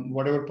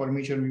whatever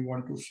permission we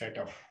want to set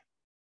up.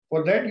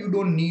 For that, you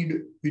don't need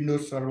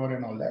Windows Server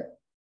and all that.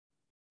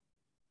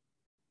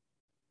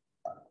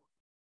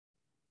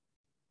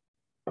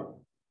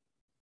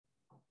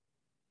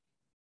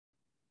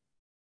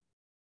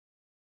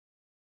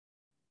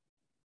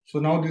 So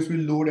now this will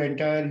load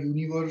entire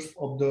universe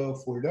of the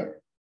folder.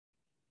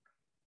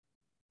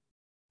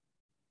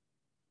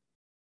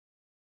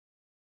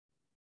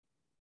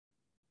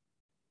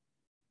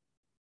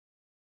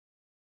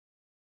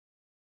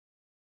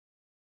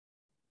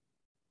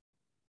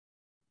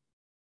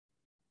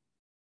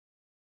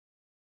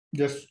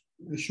 Just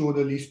show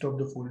the list of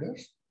the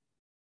folders.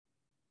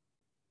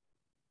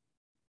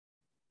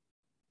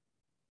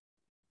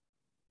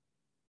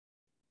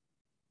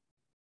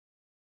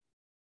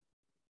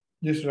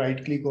 Just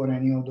right click on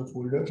any of the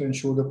folders and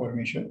show the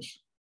permissions.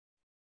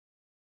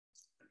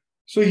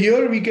 So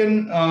here we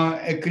can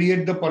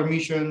create the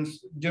permissions,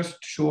 just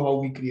show how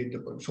we create the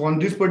permissions. So on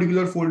this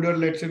particular folder,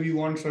 let's say we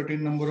want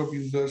certain number of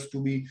users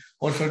to be,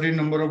 or certain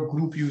number of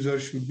group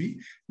users should be.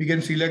 We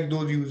can select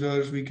those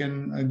users, we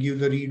can give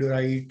the read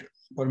write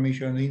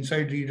permission,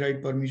 inside read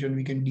write permission,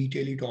 we can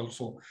detail it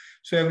also.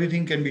 So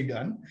everything can be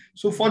done.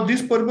 So for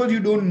this purpose,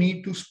 you don't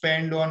need to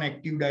spend on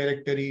Active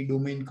Directory,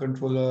 domain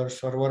controller,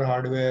 server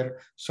hardware,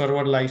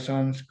 server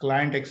license,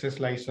 client access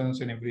license,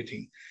 and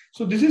everything.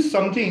 So this is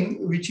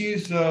something which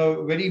is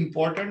very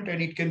important,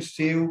 and it can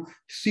save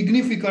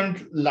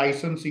significant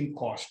licensing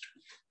cost.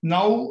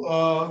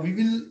 Now we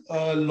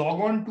will log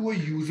on to a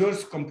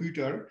user's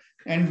computer,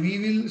 and we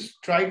will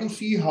try to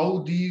see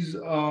how these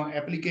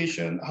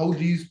how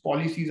these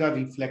policies are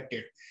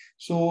reflected.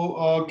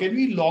 So can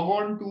we log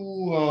on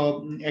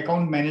to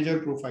account manager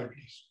profile,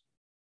 please?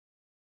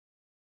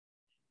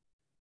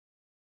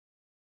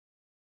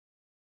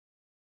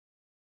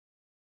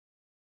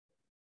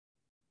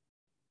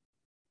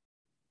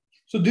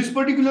 So this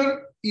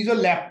particular is a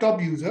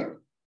laptop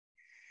user,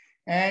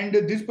 and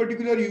this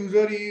particular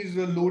user is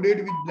loaded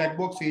with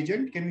Blackbox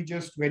agent. Can we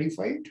just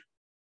verify it?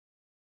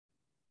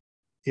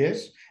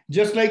 Yes,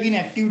 just like in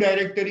Active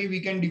Directory,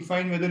 we can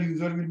define whether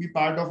user will be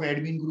part of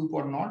admin group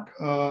or not.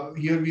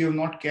 Here we have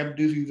not kept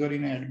this user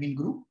in an admin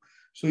group,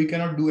 so he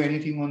cannot do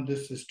anything on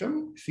this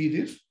system. See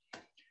this.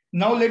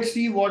 Now let's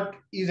see what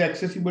is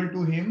accessible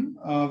to him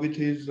with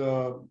his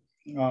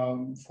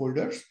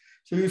folders.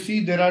 So you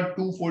see there are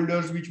two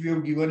folders which we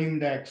have given him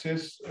the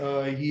access,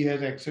 he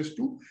has access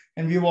to,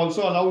 and we have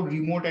also allowed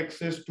remote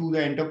access to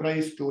the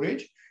enterprise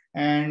storage,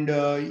 and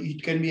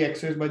it can be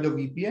accessed by the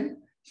VPN.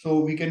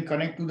 So we can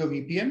connect to the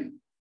VPN.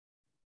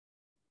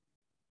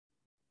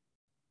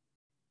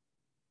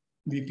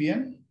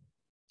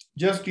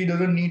 Just he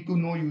doesn't need to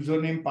know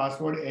username,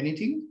 password,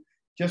 anything.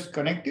 Just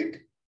connect it,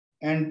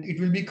 and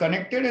it will be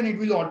connected, and it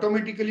will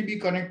automatically be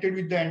connected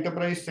with the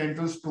enterprise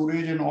central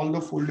storage, and all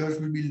the folders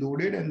will be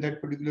loaded, and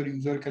that particular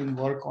user can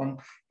work on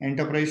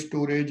enterprise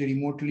storage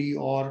remotely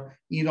or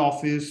in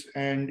office,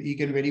 and he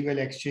can very well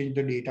exchange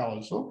the data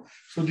also.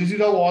 So this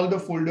is how all the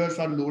folders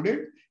are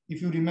loaded.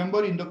 If you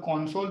remember, in the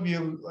console, we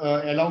have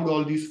allowed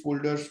all these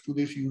folders to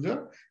this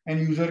user, and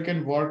user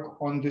can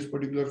work on this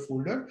particular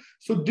folder.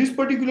 So this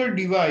particular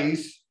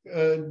device,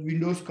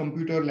 Windows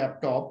computer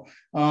laptop,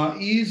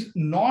 is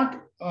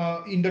not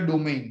in the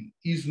domain,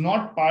 is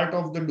not part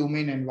of the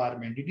domain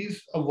environment. It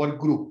is a work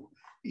group.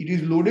 It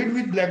is loaded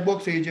with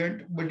Blackbox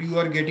agent, but you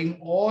are getting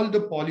all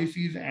the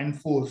policies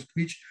enforced,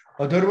 which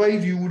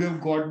otherwise you would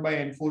have got by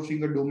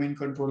enforcing a domain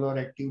controller,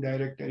 Active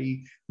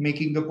Directory,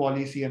 making the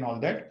policy and all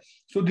that.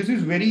 So this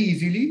is very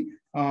easily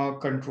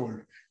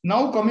controlled.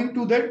 Now coming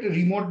to that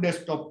remote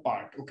desktop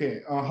part,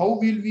 okay, how will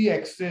we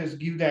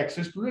give the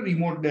access to the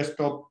remote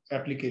desktop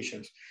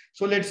applications?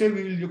 So let's say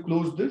we will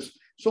close this.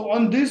 So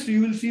on this,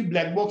 you will see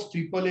Blackbox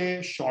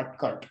AAA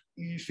shortcut.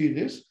 You see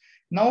this.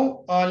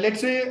 Now, let's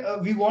say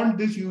we want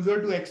this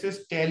user to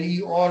access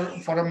Tally, or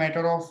for a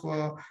matter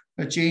of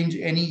change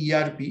any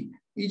ERP.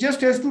 He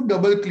just has to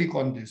double click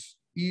on this.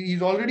 He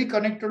is already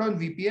connected on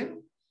VPN.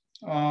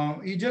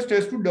 He just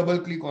has to double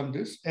click on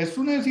this. As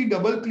soon as he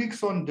double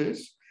clicks on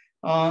this,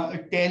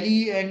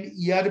 Tally and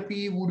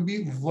ERP would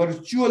be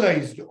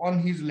virtualized on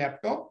his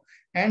laptop,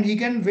 and he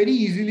can very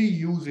easily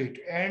use it.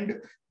 And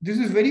this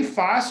is very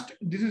fast.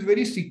 This is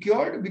very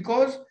secured,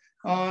 because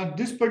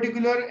this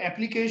particular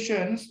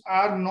applications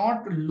are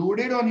not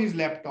loaded on his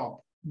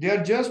laptop. They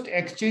are just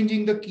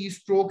exchanging the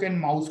keystroke and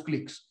mouse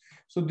clicks.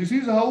 So this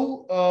is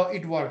how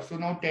it works. So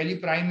now Tally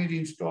Prime is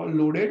installed,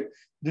 loaded.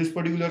 This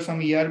particular some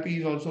ERP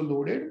is also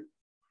loaded.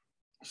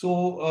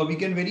 So we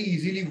can very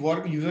easily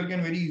work, user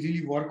can very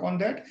easily work on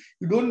that.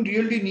 You don't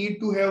really need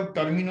to have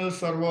terminal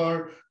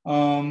server,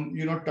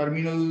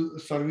 terminal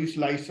service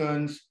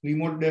license,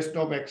 remote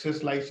desktop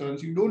access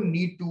license. You don't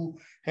need to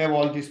have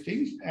all these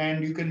things,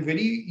 and you can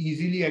very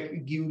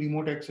easily give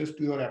remote access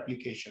to your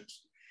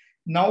applications.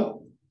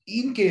 Now,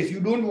 in case you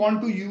don't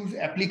want to use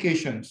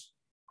applications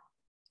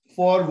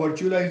for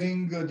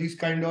virtualizing this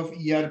kind of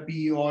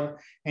ERP or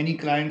any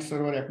client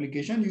server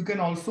application, you can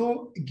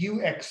also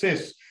give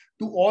access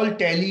to all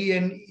Tally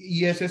and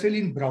ESSL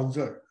in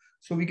browser.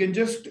 So we can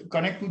just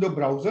connect to the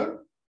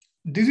browser.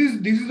 This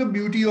is the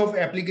beauty of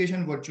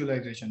application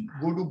virtualization.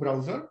 Go to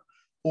browser,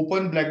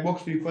 open Blackbox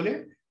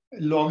AAA,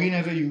 log in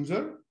as a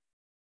user,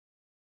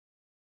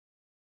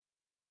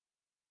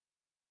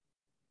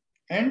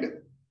 and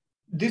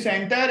this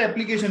entire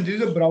application,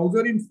 this is a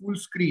browser in full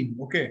screen,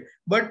 okay,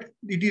 but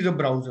it is a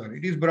browser.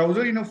 It is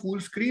browser in a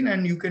full screen,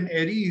 and you can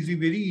very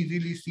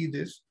easily see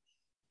this.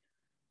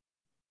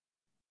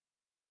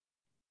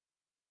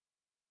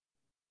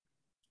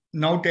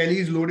 Now Tally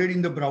is loaded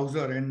in the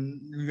browser,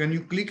 and when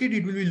you click it,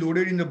 it will be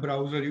loaded in the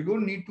browser. You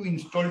don't need to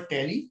install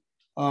Tally.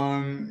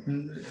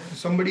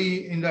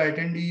 Somebody in the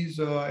attendees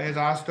has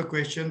asked the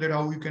question that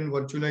how you can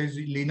virtualize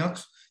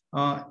Linux.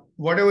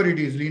 Whatever it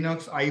is,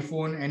 Linux,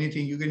 iPhone,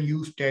 anything, you can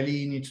use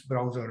Tally in its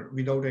browser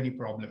without any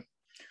problem.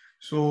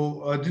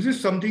 So this is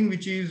something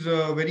which is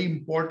very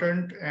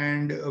important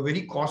and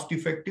very cost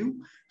effective.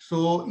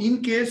 So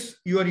in case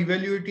you are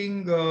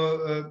evaluating,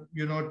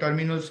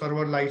 terminal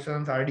server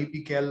license,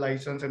 RDP CAL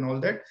license and all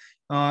that,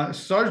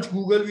 search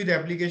Google with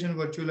application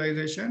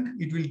virtualization.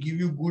 It will give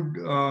you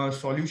good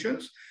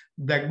solutions.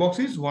 Blackbox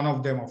is one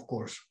of them, of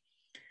course.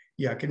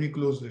 Yeah, can we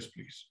close this,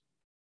 please?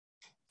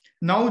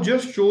 Now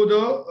just show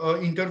the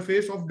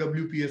interface of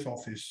WPS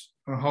Office,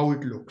 how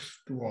it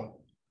looks to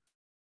all.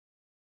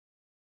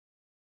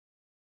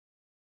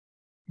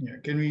 Yeah,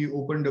 can we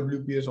open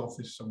WPS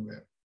Office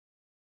somewhere?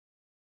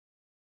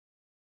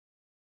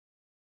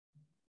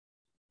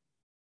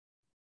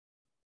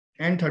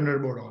 And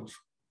Thunderbird also.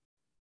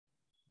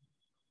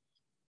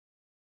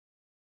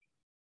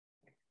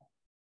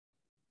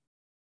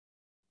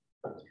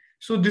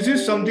 So this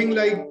is something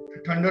like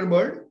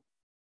Thunderbird.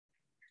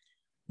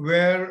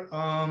 where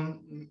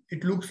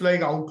it looks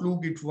like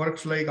Outlook, it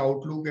works like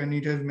Outlook, and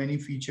it has many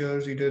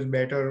features. It has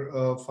better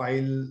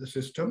file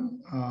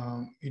system.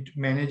 It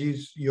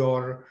manages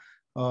your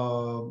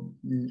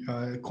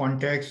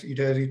contacts. It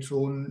has its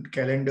own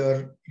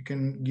calendar. You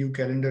can give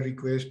calendar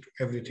request,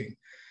 everything.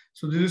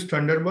 So this is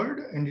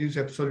Thunderbird, and it is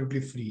absolutely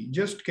free.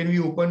 Just can we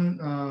open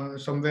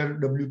somewhere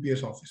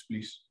WPS Office,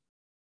 please?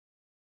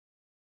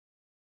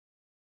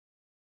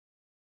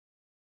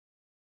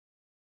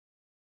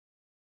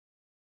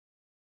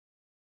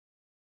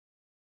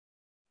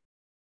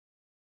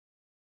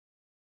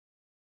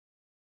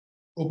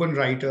 Open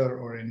Writer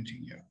or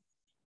anything, yeah.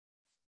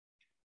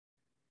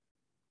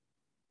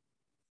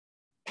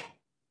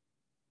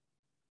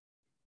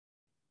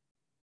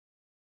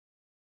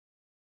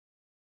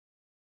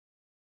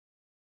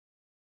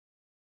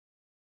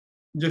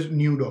 Just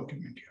new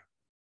document, yeah.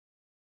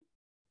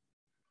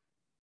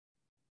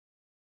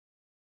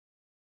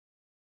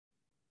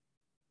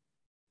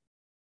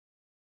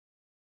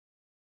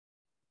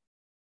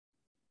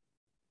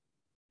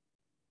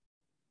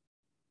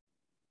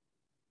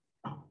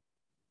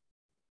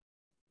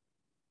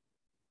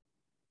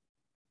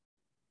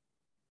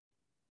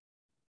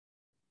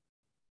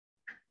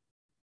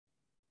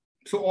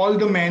 So all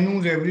the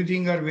menus,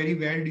 everything are very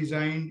well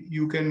designed.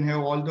 You can have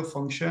all the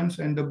functions,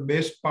 and the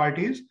best part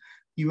is,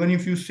 even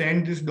if you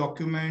send this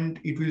document,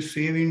 it will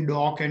save in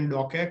Doc and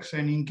DocX.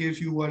 And in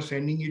case you are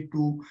sending it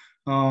to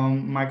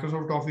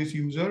Microsoft Office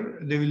user,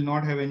 they will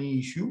not have any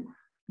issue.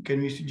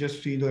 Can we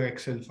just see the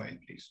Excel file,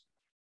 please?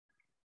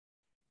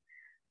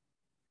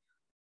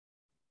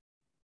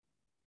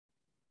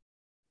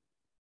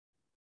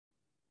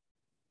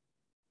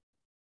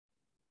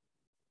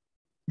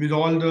 With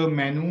all the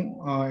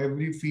menu,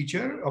 every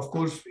feature, of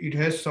course, it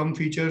has some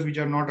features which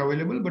are not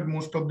available, but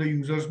most of the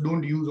users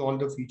don't use all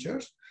the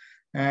features.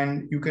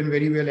 And you can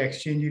very well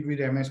exchange it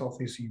with MS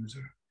Office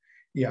user.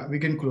 Yeah, we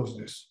can close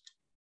this.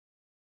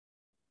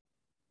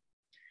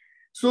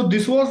 So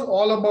this was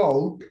all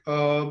about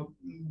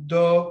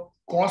the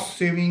cost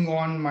saving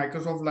on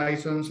Microsoft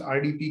license,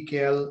 RDP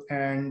CAL,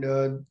 and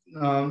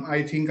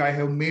I think I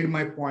have made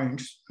my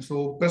points.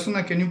 So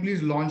Prasanna, can you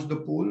please launch the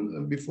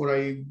poll before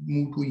I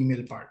move to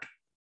email part?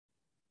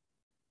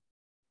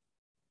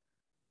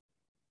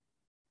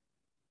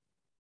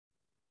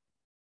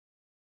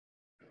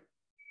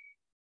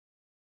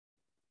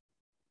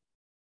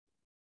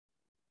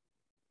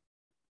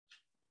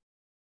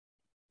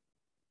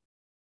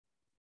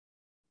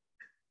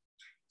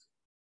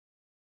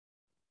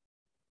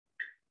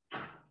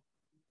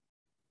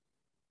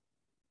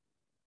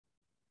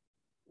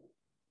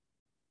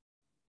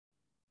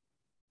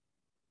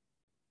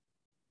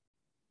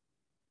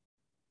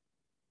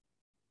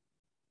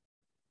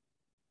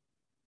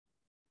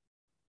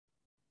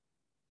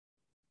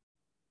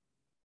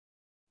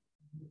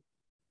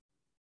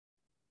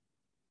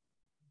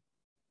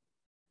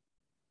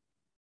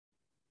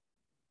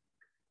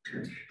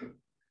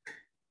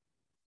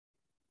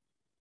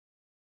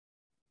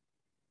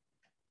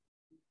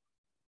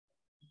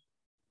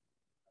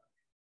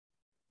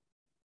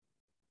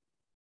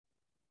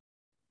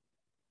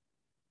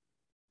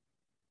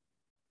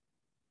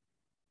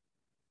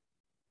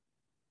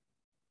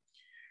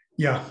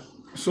 Yeah.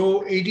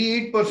 So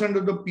 88%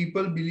 of the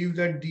people believe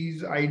that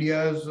these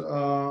ideas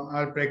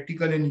are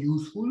practical and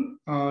useful.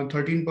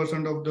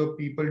 13% of the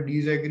people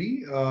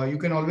disagree. You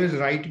can always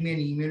write me an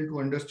email to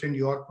understand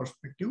your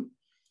perspective.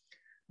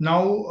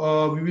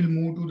 Now we will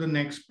move to the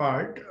next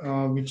part,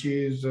 which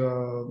is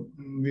we'll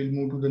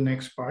move to the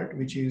next part,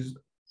 which is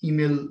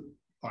email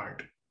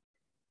part.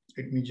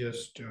 Let me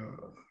just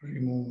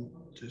remove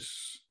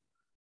this.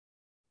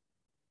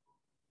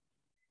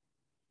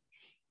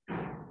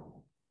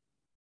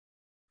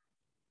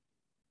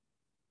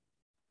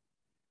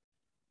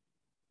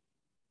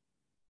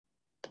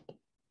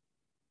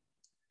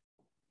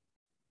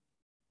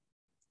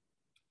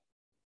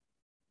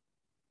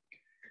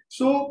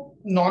 So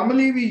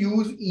normally we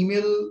use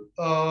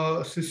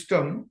email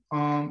system,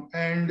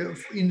 and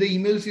in the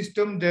email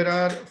system there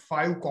are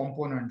 5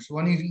 components.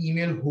 One is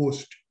email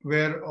host,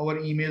 where our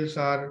emails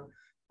are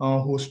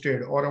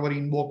hosted, or our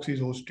inbox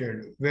is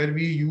hosted, where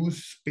we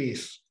use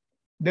space.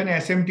 Then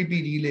SMTP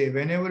relay.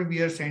 Whenever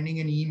we are sending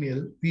an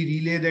email, we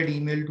relay that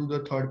email to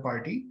the third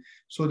party.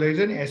 So there is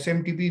an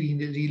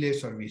SMTP relay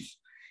service.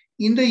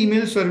 In the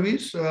email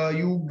service,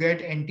 you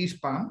get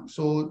anti-spam.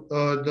 So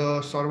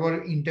the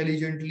server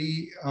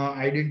intelligently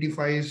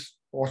identifies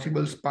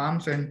possible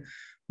spams and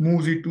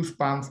moves it to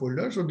spam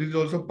folder. So this is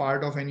also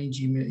part of any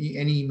Gmail,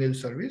 any email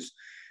service.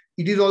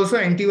 It is also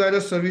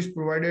antivirus service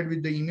provided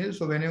with the email.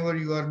 So whenever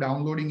you are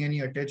downloading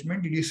any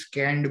attachment, it is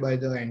scanned by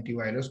the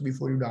antivirus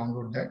before you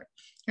download that.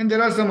 And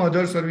there are some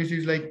other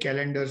services like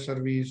calendar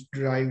service,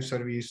 drive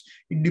service.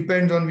 It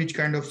depends on which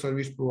kind of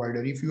service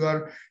provider. If you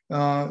are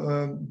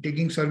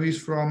taking service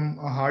from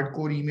a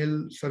hardcore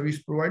email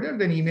service provider,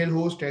 then email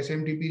host,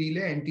 SMTP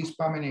relay,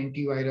 anti-spam, and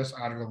antivirus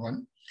are the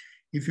one.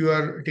 If you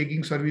are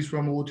taking service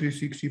from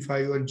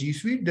O365 or G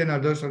Suite, then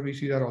other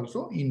services are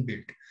also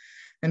inbuilt.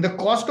 And the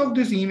cost of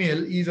this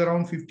email is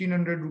around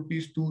 1500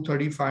 rupees to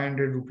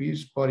 3500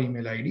 rupees per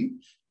email ID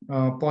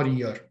per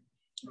year.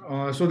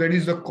 So that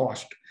is the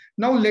cost.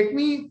 Now let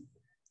me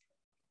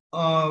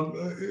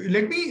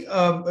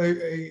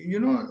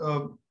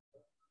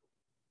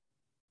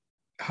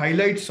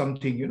highlight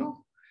something.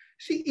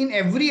 See, in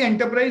every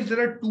enterprise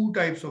there are two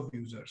types of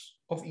users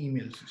of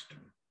email system.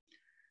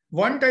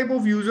 One type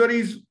of user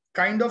is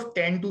kind of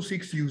 10 to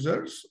 6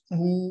 users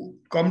who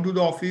come to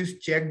the office,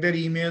 check their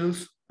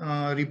emails,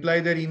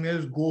 reply their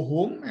emails, go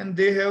home, and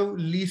they have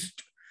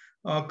least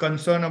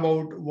concern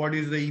about what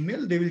is the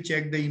email. They will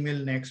check the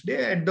email next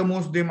day. At the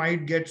most, they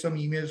might get some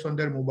emails on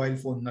their mobile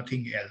phone,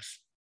 nothing else.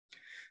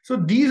 So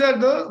these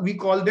are we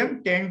call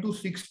them 10 to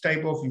 6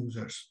 type of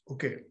users,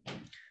 okay,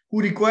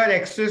 who require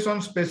access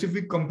on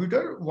specific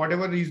computer,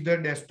 whatever is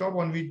their desktop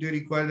on which they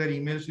require their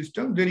email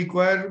system. They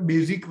require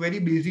very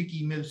basic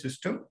email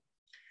system.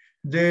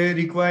 They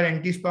require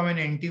anti-spam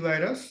and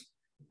antivirus.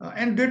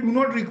 And they do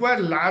not require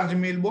large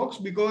mailbox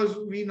because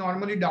we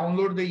normally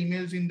download the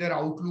emails in their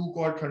Outlook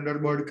or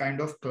Thunderbird kind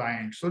of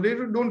client. So they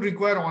don't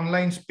require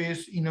online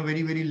space in a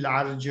very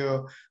large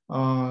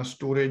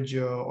storage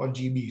or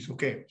GBs.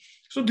 Okay.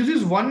 So this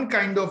is one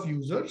kind of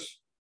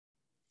users.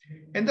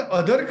 And the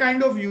other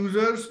kind of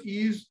users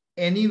is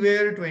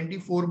anywhere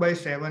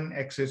 24/7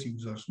 access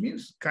users,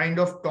 means kind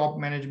of top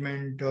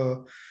management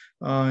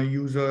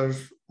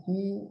users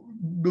who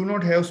do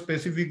not have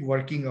specific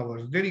working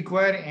hours. They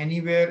require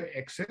anywhere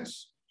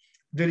access.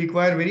 They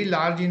require very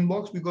large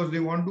inbox because they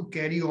want to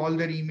carry all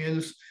their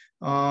emails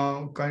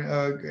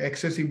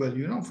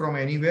accessible, from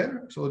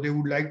anywhere. So they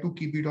would like to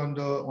keep it on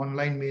the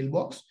online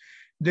mailbox.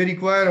 They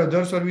require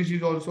other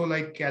services also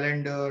like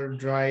calendar,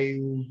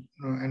 drive,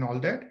 and all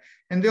that.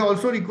 And they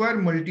also require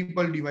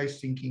multiple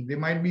device syncing. They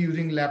might be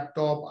using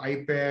laptop,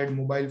 iPad,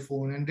 mobile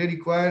phone, and they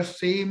require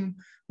same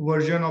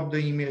version of the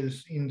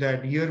emails in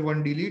that. Here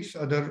one deletes,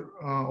 other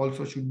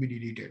also should be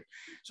deleted.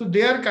 So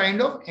they are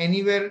kind of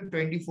anywhere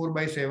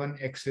 24/7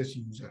 access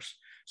users.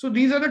 So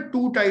these are the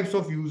two types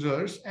of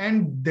users,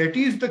 and that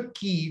is the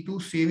key to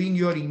saving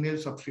your email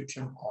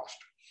subscription cost.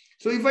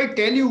 So if I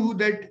tell you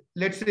that,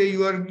 let's say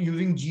you are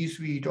using G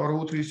Suite or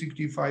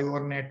O365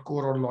 or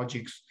Netcore or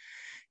Logix,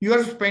 you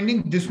are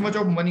spending this much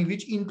of money,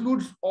 which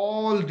includes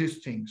all these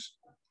things.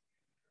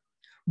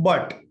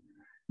 But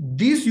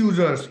these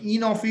users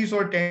in office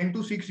or 10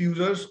 to 6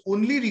 users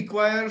only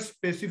require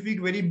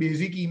specific, very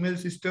basic email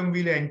system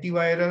with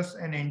antivirus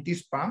and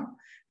anti-spam.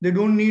 They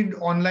don't need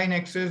online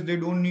access. They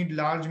don't need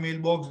large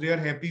mailbox. They are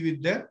happy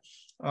with their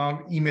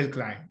email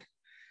client.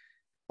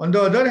 On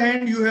the other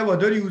hand, you have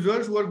other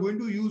users who are going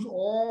to use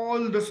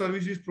all the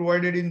services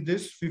provided in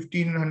this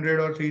 1500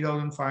 or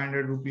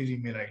 3500 rupees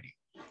email ID.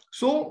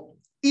 So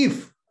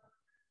if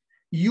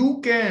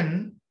you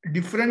can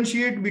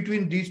differentiate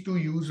between these two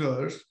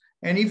users,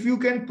 and if you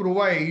can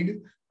provide,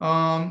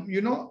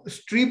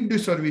 stripped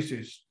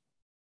services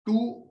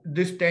to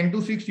this 10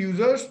 to 6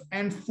 users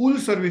and full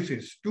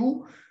services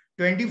to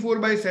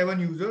 24/7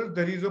 users,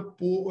 there is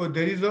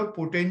a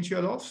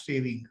potential of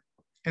saving.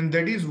 And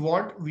that is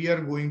what we are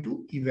going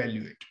to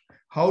evaluate,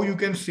 how you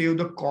can save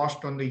the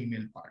cost on the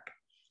email part.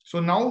 So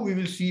now we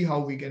will see how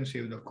we can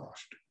save the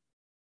cost.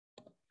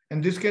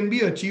 And this can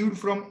be achieved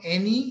from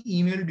any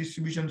email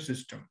distribution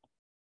system.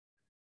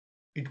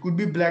 It could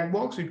be black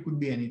box, it could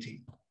be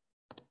anything.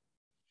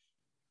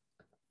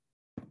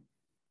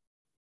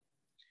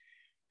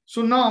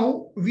 So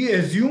now we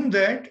assume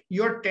that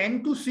your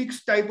 10 to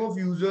 6 type of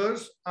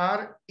users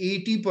are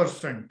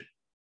 80%.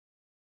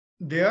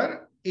 They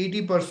are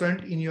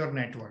 80% in your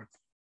network.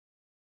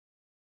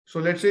 So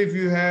let's say if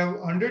you have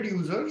 100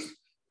 users,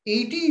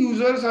 80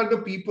 users are the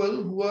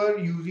people who are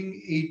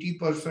using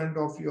 80%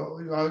 of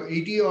your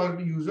 80 are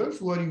users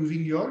who are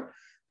using your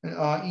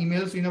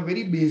emails in a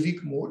very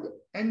basic mode,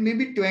 and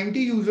maybe 20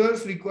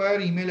 users require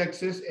email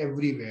access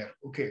everywhere.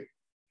 Okay.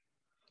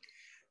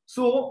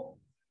 So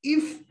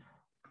if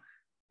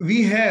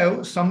we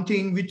have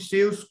something which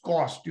saves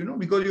cost,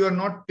 because you are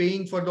not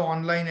paying for the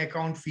online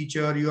account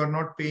feature, you are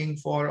not paying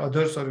for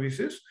other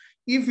services.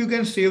 If you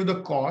can save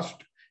the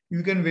cost,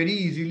 you can very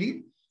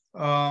easily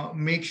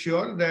make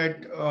sure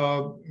that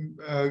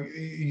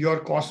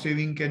your cost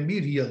saving can be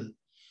real.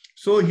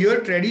 So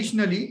here,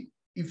 traditionally,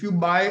 if you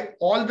buy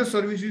all the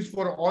services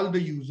for all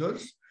the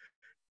users,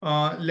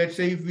 let's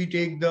say if we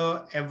take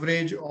the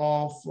average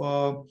of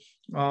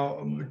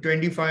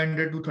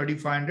 2500 to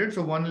 3500,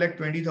 so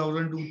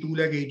 1,20,000 to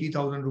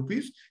 2,80,000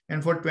 rupees,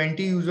 and for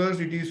 20 users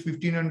it is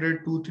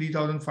 1500 to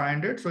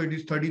 3,500, so it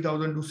is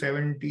 30,000 to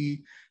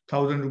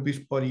 70,000 rupees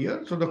per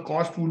year. So the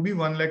cost would be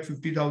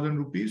 1,50,000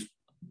 rupees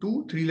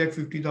to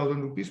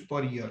 3,50,000 rupees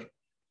per year.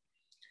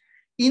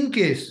 In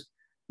case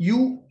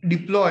you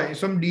deploy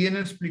some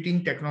DNS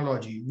splitting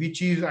technology,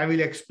 which is, I will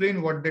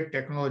explain what that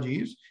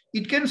technology is,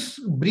 it can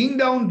bring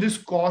down this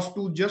cost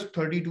to just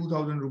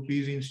 32,000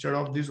 rupees instead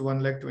of this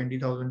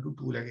 1,20,000 to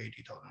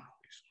 2,80,000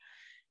 rupees.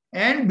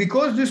 And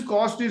because this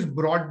cost is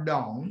brought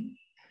down,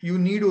 you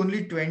need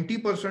only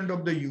 20%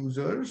 of the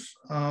users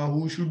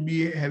who should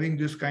be having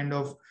this kind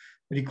of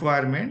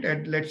requirement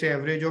at, let's say,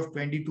 average of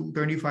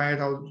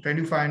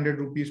 2500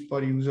 rupees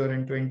per user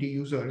and 20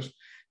 users,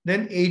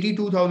 then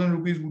 82,000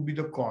 rupees would be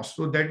the cost.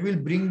 So that will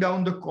bring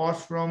down the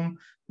cost from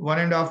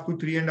 1.5 to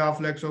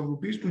 3.5 lakhs of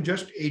rupees to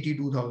just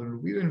 82,000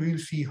 rupees, and we'll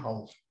see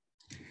how.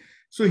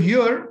 So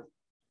here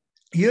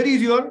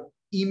is your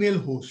email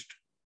host,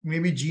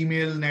 maybe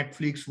Gmail,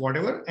 Netflix,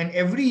 whatever, and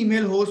every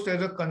email host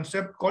has a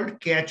concept called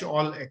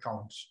catch-all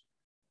accounts.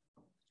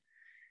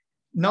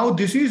 Now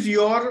this is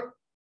your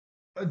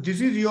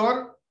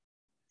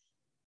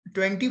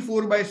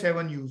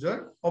 24/7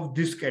 user of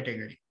this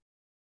category,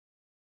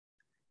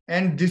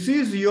 and this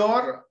is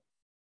your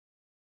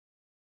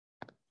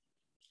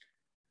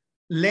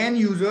LAN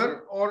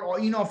user or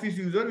in-office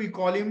user. We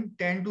call him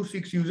 10 to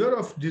 6 user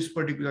of this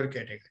particular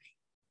category.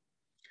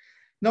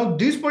 Now,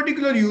 this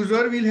particular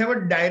user will have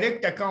a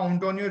direct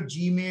account on your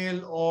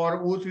Gmail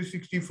or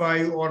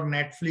O365 or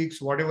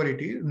Netflix, whatever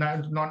it is,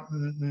 not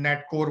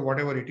Netcore,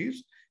 whatever it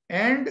is.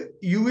 And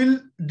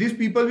these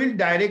people will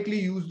directly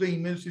use the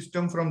email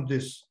system from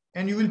this,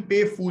 and you will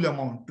pay full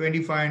amount,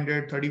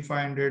 2,500,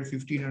 3,500,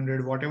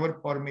 1,500, whatever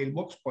per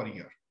mailbox per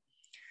year.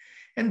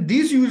 And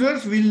these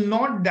users will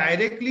not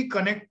directly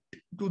connect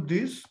to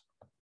this.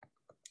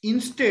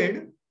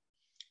 Instead,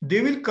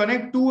 they will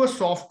connect to a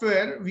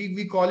software.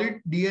 We call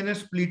it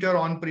DNS splitter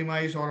on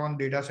premise or on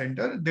data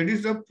center. That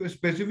is a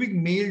specific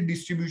mail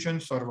distribution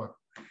server.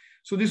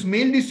 So this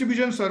mail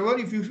distribution server,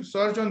 if you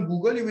search on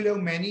Google, you will have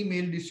many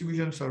mail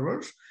distribution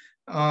servers.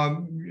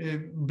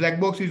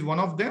 Blackbox is one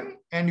of them,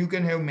 and you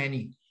can have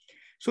many.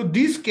 So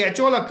this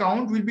catch-all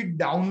account will be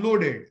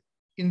downloaded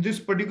in this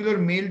particular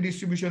mail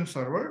distribution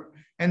server,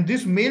 and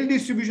this mail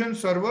distribution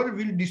server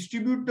will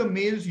distribute the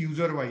mails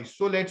user-wise.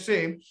 So let's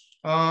say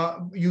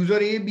user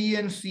A, B,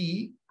 and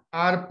C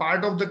are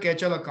part of the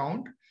catch-all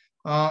account.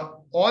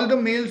 All the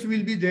mails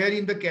will be there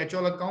in the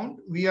catch-all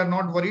account. We are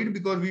not worried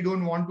because we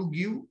don't want to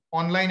give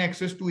online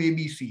access to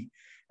ABC.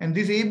 And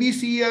this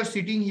ABC are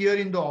sitting here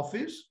in the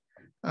office.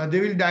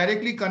 They will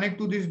directly connect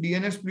to this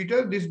DNS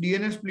splitter. This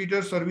DNS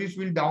splitter service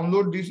will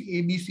download this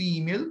ABC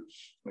email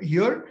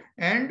here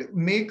and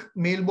make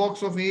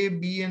mailbox of A,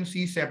 B, and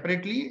C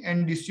separately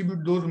and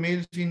distribute those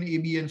mails in A,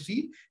 B, and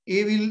C.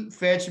 A will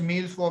fetch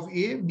mails of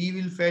A, B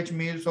will fetch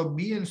mails of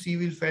B, and C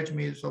will fetch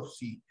mails of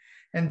C.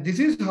 And this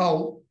is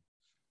how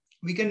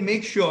we can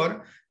make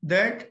sure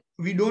that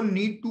we don't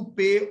need to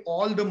pay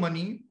all the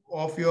money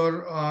of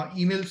your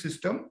email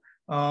system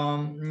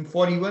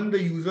for even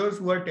the users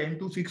who are 10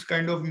 to 6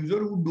 kind of user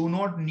who do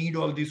not need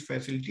all these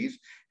facilities.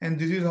 And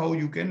this is how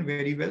you can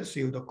very well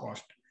save the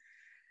cost.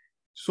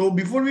 So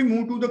before we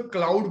move to the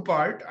cloud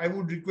part, I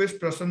would request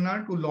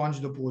Prasanna to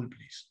launch the poll,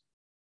 please.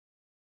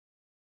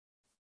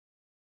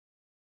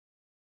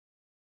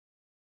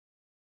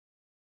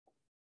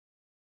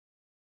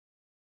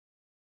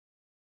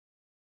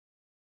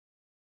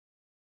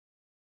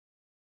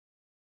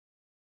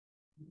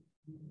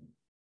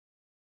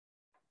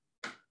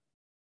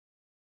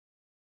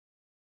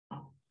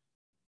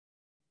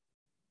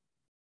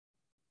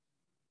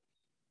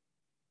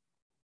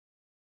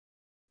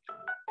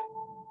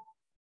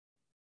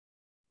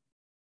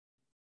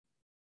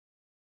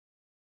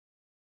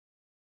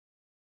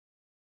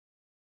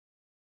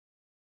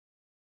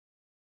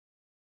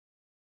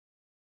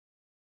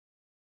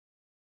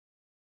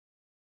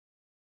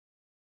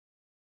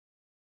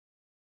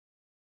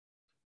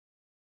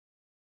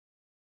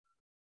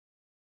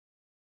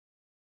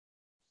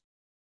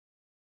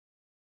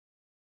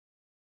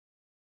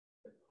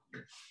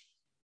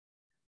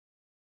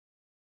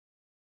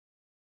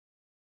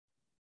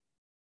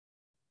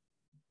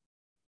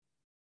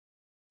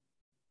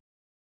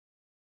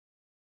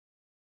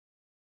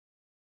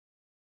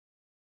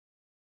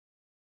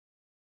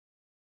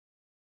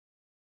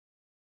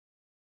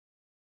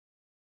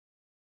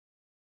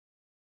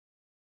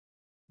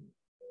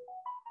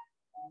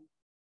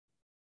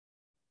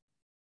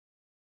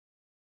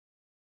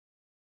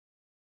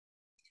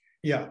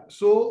 Yeah,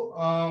 so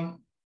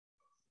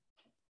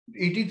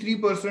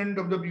 83%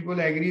 of the people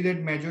agree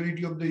that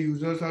majority of the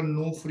users are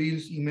no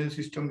frills email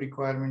system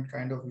requirement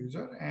kind of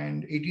user,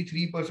 and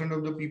 83%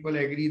 of the people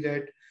agree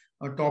that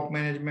top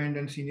management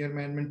and senior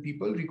management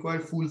people require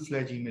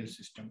full-fledged email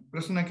system.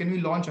 Prasanna, can we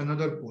launch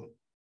another poll?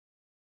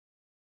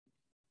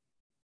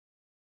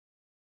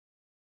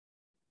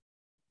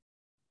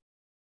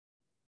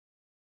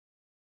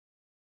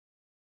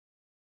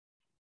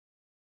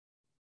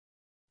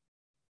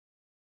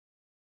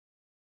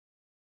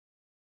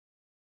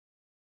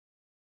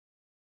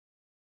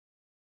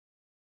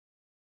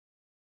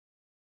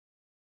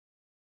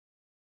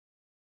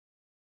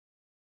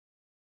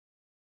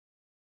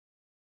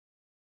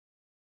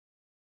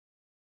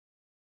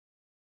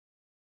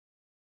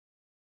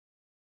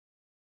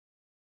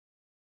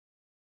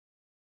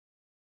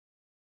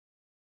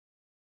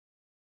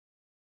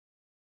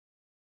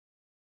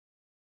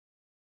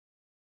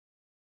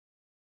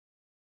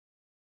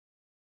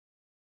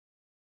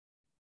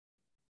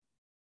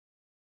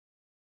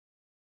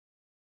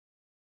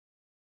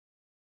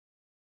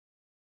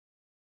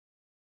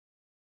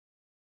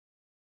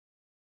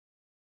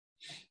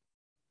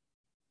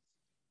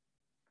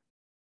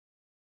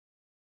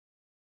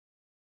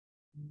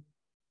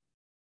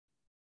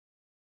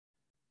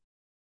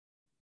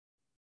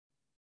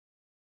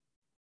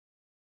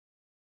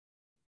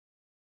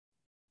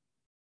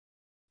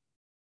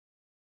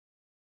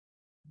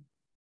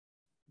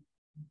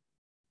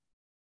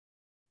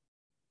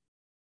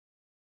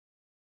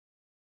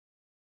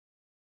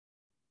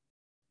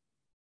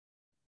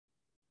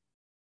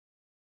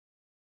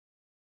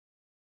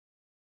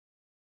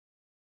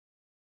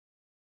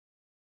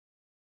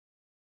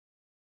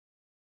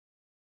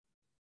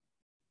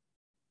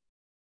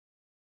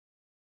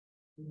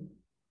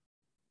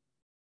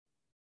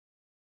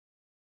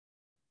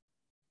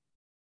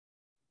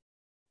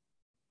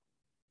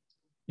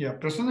 Yeah,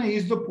 Prasanna,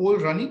 is the poll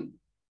running?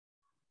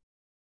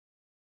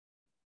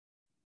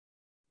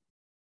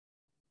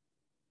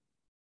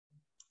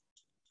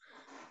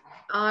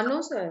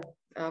 No, sir.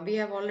 We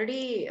have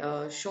already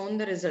shown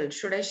the results.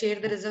 Should I share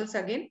the results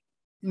again?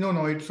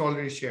 No, it's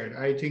already shared.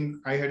 I think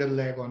I had a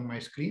lag on my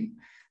screen.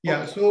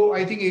 Yeah, Okay. so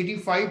I think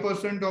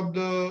 85% of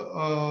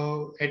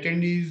the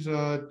attendees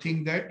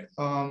think that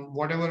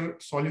whatever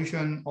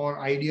solution or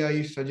idea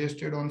is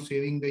suggested on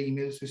saving the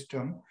email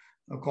system,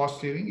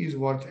 cost saving is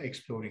worth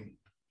exploring.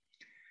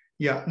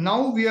 Yeah,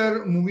 now we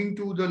are moving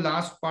to the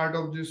last part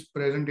of this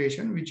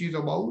presentation, which is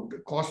about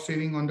cost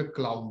saving on the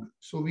cloud.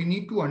 So we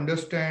need to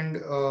understand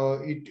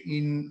it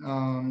in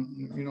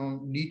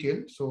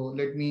detail. So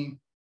let me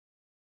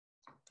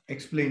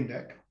explain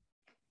that.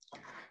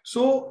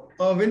 So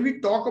when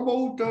we talk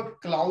about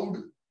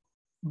cloud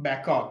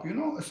backup,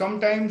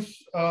 sometimes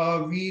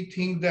we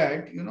think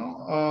that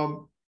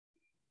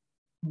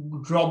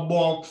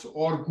Dropbox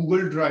or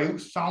Google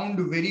Drive sound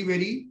very,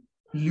 very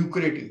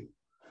lucrative.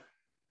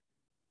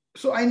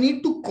 So I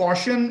need to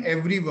caution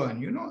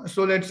everyone,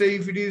 So let's say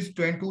if it is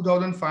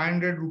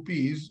 22,500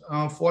 rupees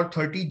for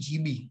 30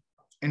 GB,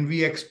 and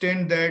we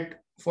extend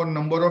that for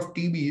number of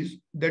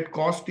TBs, that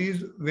cost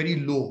is very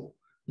low.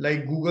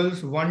 Like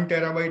Google's 1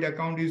 TB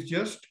account is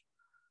just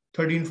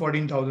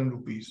 13,000-14,000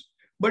 rupees.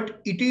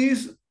 But it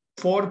is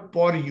for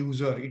per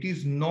user. It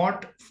is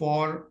not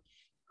for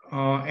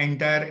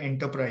entire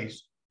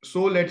enterprise.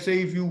 So let's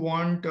say if you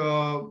want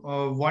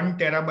 1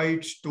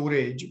 TB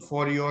storage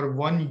for your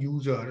one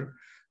user,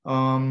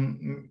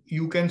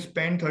 you can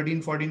spend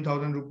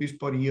 13,000-14,000 rupees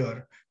per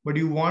year. But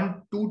you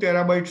want 2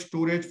 TB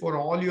storage for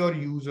all your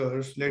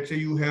users. Let's say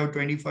you have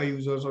 25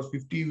 users or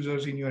 50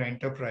 users in your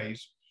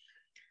enterprise.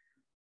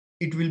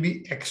 It will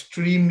be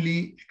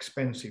extremely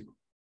expensive.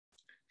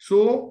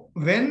 So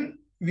when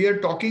we are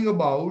talking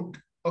about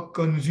a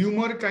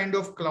consumer kind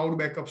of cloud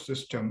backup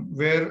system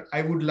where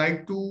I would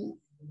like to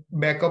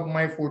back up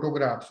my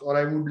photographs or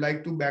I would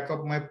like to back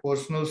up my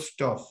personal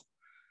stuff,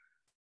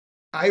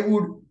 I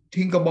would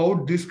think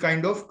about this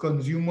kind of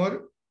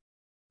consumer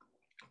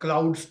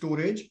cloud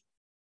storage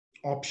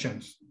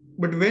options.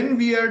 But when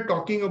we are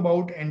talking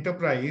about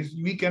enterprise,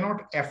 we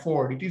cannot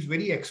afford. It is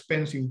very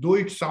expensive, though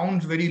it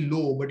sounds very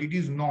low, but it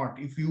is not.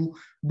 If you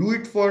do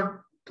it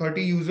for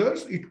 30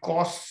 users, it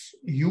costs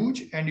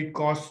huge and it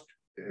costs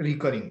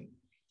recurring.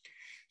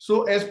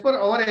 So as per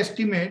our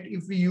estimate,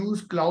 if we use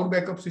cloud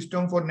backup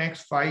system for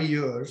next 5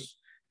 years,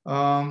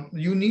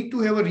 you need to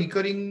have a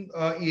recurring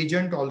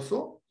agent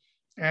also.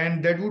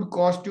 And that would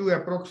cost you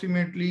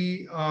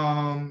approximately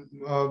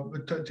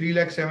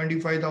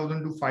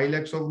 3,75,000 to 5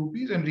 lakhs of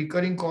rupees, and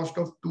recurring cost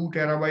of 2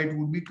 TB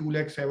would be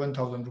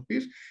 2,07,000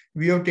 rupees.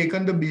 We have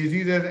taken the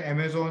basis as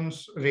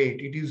Amazon's rate.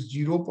 It is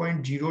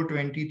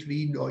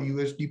 0.023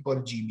 USD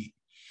per GB,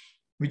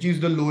 which is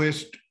the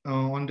lowest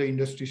on the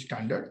industry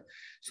standard.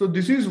 So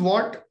this is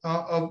what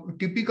a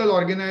typical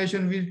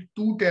organization with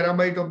 2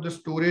 TB of the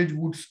storage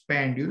would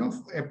spend,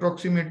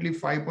 approximately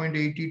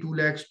 5.82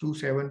 lakhs to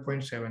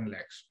 7.7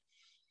 lakhs.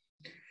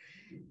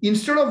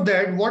 Instead of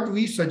that, what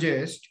we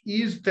suggest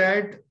is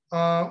that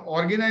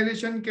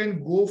organization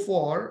can go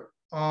for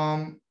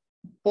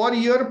per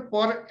year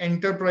per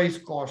enterprise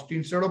cost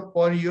instead of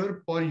per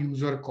year per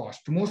user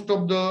cost. Most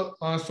of the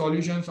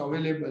solutions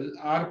available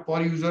are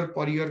per user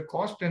per year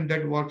cost, and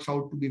that works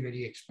out to be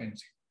very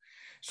expensive.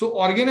 So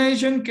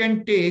organization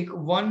can take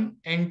one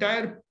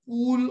entire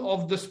pool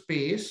of the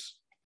space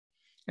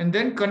and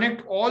then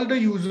connect all the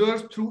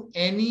users through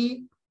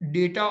any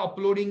data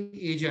uploading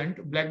agent.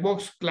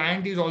 Blackbox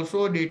client is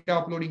also a data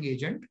uploading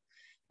agent.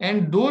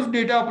 And those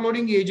data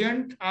uploading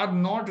agents are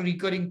not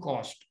recurring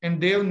cost,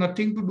 and they have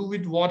nothing to do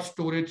with what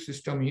storage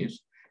system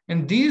is.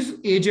 And these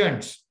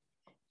agents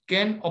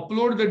can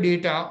upload the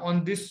data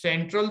on this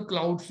central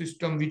cloud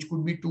system, which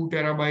could be 2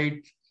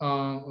 TB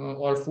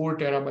or 4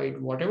 TB,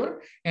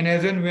 whatever. And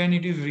as and when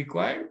it is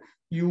required,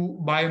 you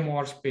buy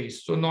more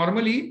space. So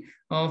normally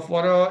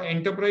for an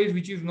enterprise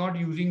which is not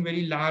using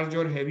very large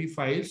or heavy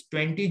files,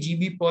 20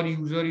 GB per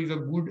user is a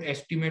good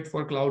estimate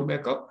for cloud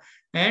backup.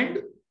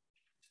 And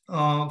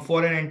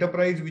for an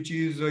enterprise which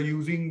is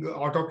using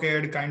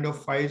AutoCAD kind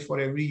of files for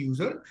every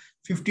user,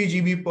 50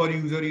 GB per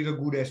user is a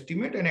good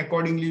estimate. And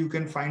accordingly, you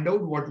can find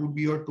out what would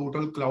be your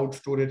total cloud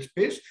storage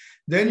space.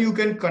 Then you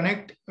can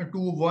connect to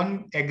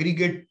one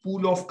aggregate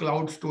pool of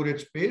cloud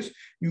storage space.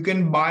 You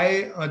can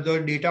buy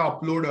the data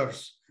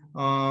uploaders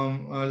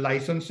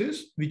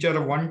licenses, which are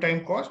a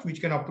one-time cost,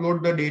 which can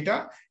upload the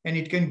data and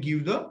it can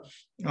give the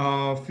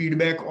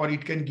feedback or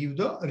it can give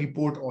the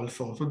report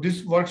also. So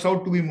this works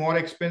out to be more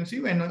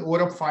expensive, and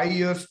over a 5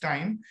 years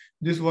time,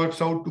 this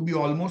works out to be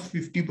almost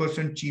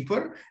 50%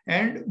 cheaper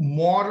and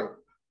more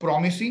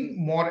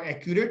promising, more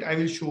accurate. I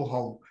will show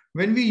how.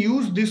 When we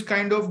use this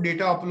kind of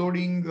data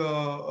uploading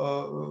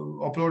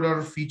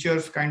uploader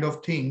features kind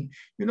of thing,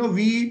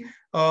 we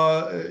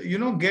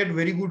get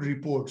very good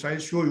reports. I'll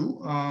show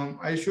you.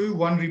 I'll show you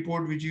one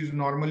report which is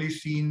normally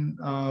seen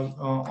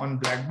on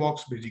black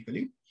box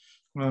basically.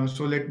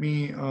 So let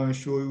me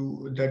show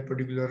you that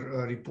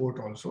particular report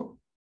also.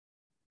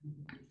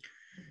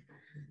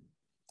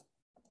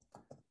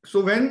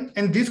 So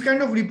and this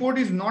kind of report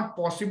is not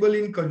possible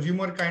in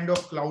consumer kind of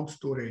cloud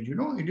storage,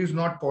 it is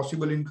not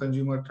possible in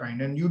consumer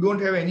kind, and you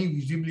don't have any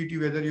visibility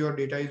whether your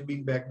data is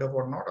being backed up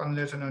or not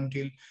unless and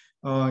until,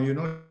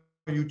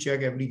 you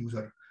check every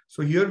user.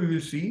 So here we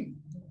will see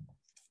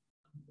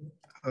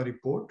a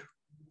report.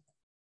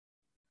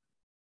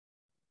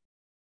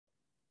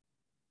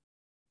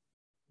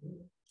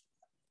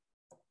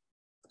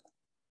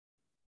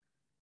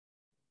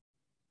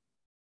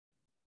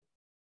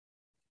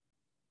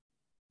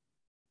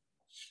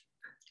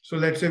 So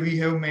let's say we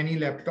have many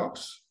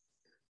laptops.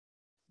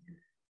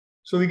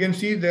 So we can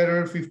see there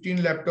are 15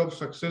 laptops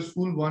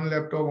successful, one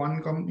laptop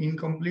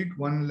incomplete,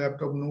 one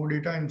laptop no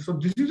data. And so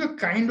this is a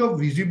kind of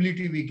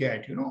visibility we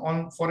get,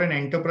 for an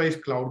enterprise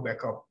cloud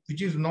backup,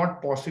 which is not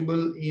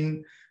possible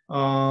in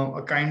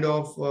a kind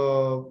of,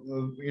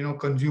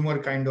 consumer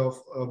kind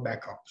of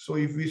backup. So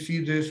if we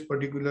see this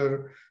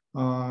particular,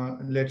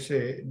 let's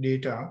say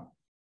data,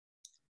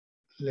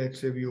 let's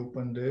say we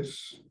open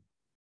this,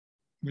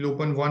 we'll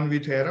open one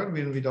with error,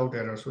 one without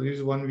error. So this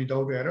is one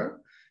without error.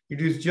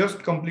 It is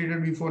just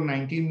completed before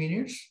 19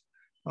 minutes.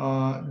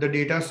 The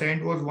data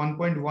sent was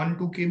 1.12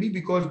 KB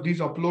because these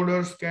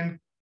uploaders can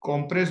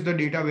compress the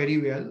data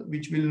very well,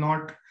 which will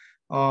not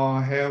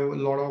have a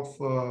lot of,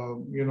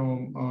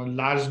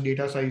 large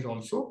data size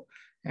also.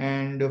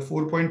 And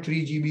 4.3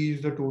 GB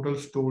is the total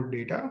stored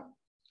data.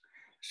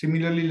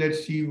 Similarly,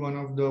 let's see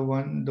the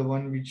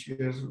one which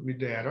is with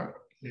the error.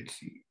 Let's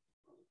see.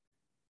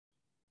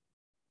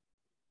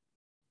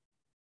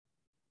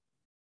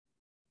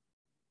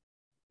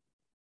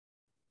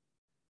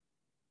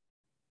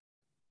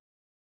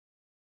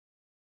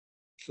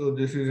 So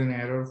this is an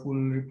errorful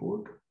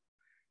report.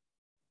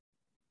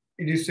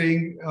 It is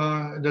saying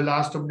the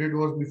last update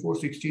was before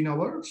 16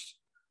 hours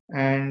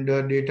and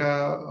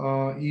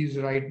data is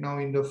right now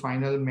in the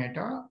final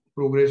meta.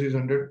 Progress is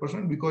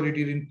 100% because it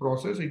is in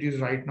process. It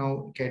is right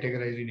now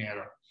categorized in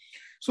error.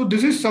 So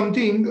this is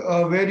something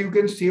where you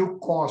can save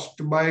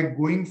cost by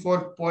going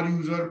for per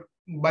user,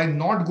 by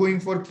not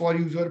going for per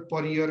user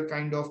per year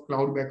kind of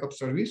cloud backup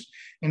service,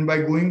 and by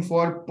going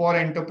for per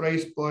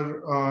enterprise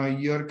per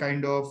year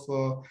kind of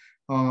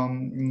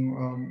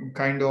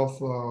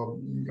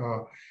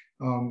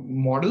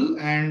model,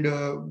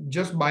 and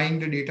just buying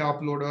the data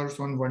uploaders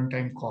on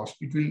one-time cost.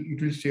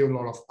 It will save a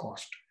lot of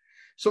cost.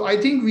 So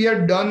I think we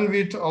are done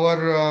with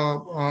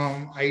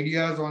our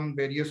ideas on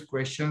various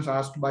questions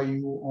asked by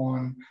you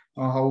on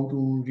how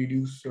to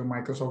reduce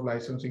Microsoft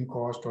licensing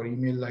cost or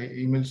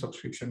email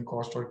subscription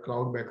cost or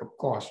cloud backup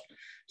cost.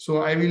 So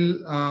I will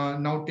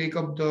now take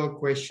up the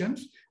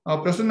questions.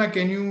 Prasanna,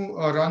 can you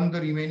run the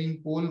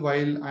remaining poll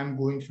while I'm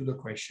going through the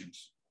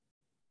questions?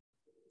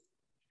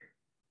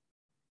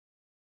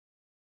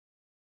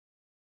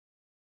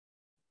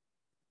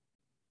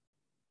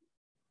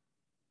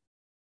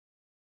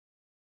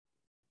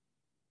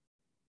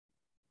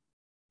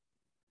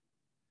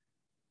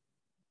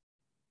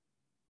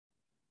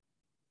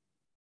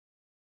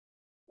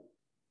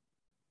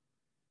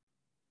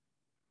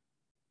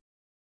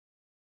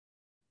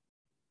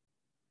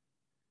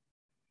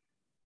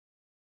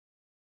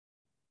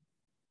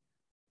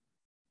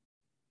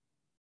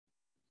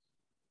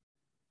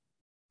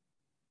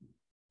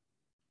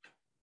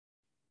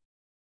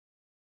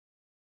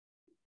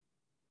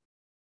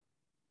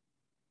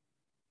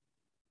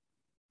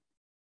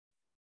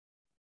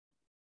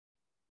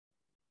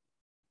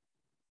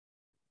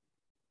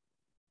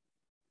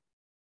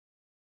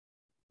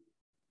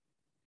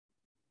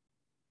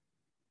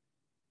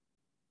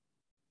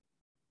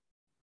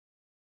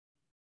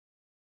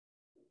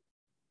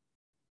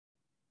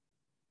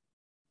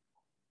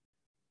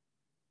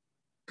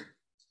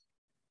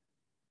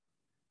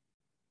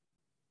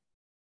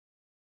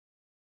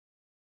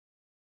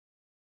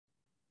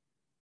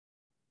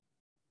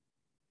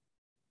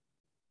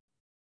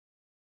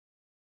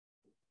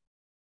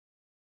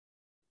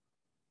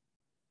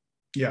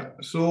 Yeah,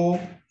 so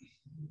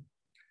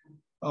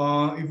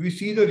if we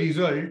see the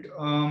result,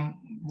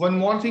 one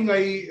more thing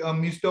I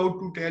missed out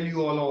to tell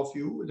you all of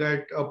you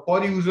that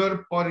per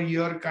user per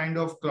year kind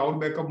of cloud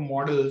backup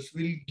models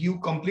will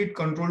give complete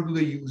control to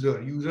the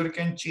user. User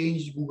can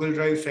change Google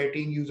Drive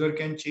setting, user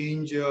can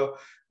change the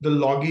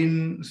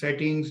login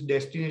settings,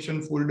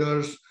 destination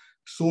folders,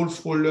 source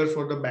folders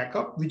for the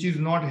backup, which is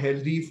not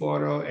healthy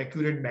for an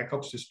accurate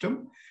backup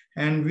system.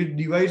 And with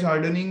device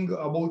hardening,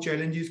 above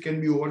challenges can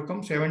be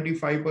overcome.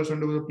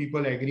 75% of the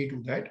people agree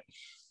to that.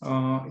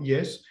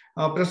 Yes.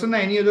 Prasanna,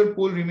 any other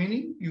poll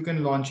remaining? You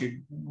can launch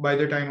it. By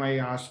the time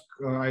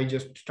I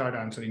just start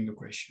answering the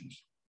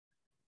questions.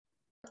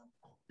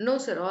 No,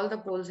 sir. All the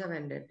polls have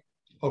ended.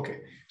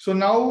 Okay. So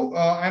now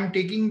I'm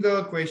taking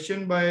the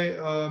question by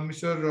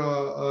Mr.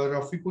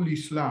 Rafiqul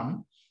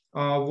Islam.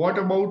 What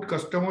about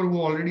customer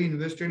who already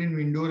invested in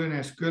Windows and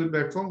SQL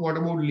platform? What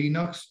about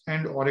Linux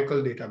and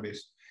Oracle database?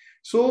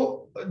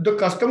 So the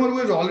customer who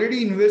has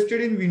already invested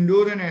in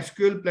Windows and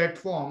SQL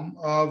platform,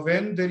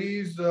 when there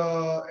is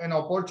an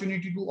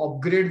opportunity to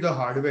upgrade the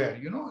hardware,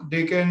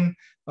 they can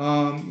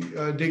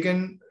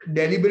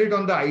deliberate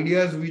on the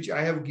ideas which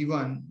I have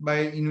given by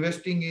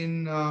investing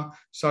in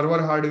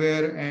server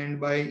hardware and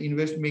by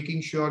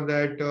making sure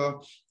that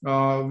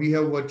we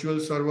have virtual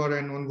server,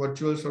 and on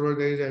virtual server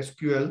there is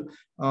SQL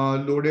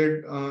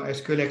loaded,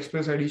 SQL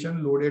Express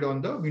edition loaded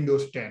on the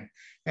Windows 10.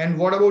 And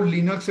what about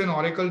Linux and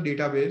Oracle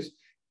database?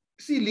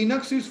 See,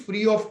 Linux is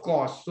free of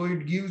cost, so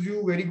it gives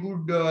you very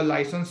good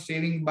license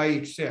saving by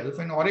itself.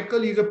 And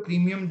Oracle is a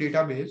premium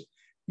database.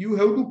 You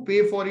have to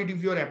pay for it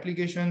if your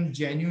application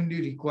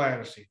genuinely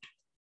requires it.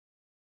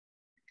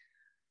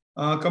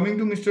 Coming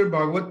to Mr.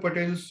 Bhagwat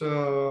Patel's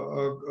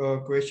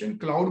question,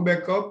 cloud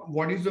backup,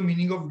 what is the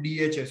meaning of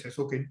DHSS?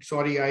 Okay,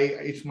 sorry,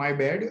 it's my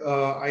bad.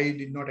 I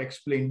did not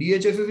explain.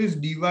 DHSS is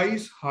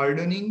device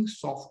hardening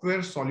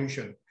software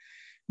solution.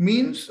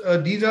 Means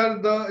these are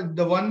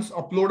the ones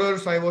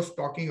uploaders I was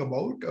talking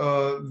about,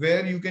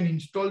 where you can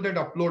install that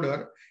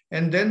uploader,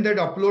 and then that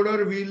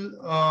uploader will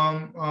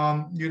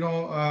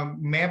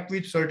map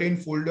with certain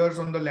folders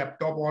on the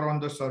laptop or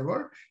on the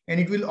server, and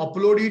it will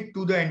upload it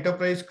to the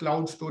enterprise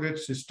cloud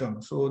storage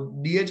system. So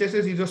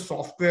DHSS is a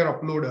software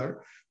uploader,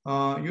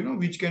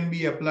 which can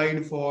be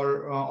applied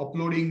for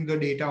uploading the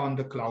data on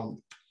the cloud.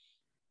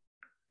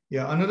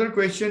 Yeah, another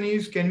question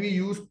is, can we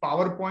use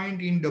PowerPoint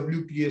in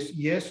WPS?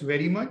 Yes,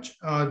 very much.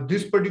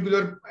 This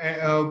particular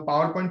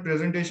PowerPoint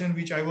presentation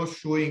which I was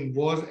showing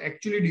was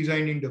actually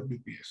designed in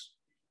WPS.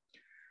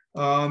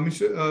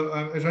 Mr.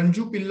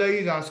 Ranju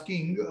Pillai is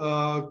asking,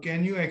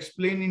 can you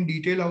explain in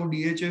detail how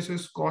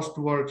DHSS cost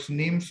works?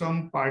 Name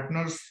some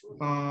partners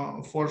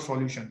for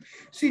solution.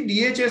 See,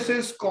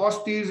 DHSS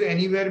cost is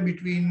anywhere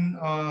between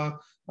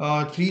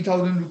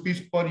 3,000 rupees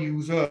per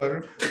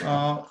user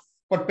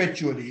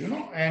perpetually,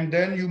 and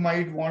then you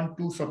might want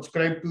to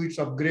subscribe to its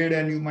upgrade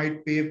and you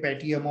might pay a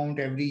petty amount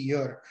every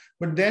year.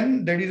 But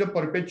then there is a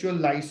perpetual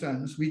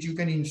license which you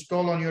can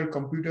install on your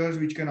computers,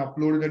 which can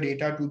upload the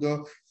data to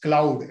the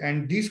cloud.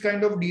 And these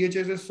kind of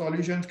DHSS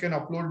solutions can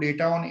upload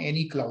data on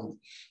any cloud.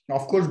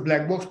 Of course,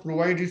 Blackbox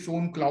provides its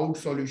own cloud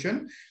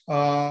solution.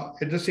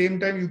 At the same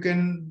time, you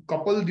can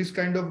couple this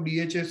kind of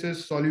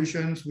DHSS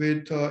solutions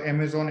with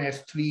Amazon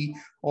S3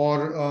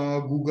 or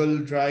Google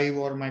Drive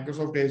or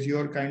Microsoft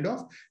Azure kind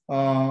of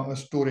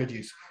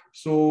storages.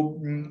 So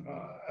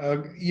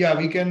yeah,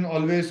 we can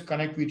always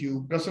connect with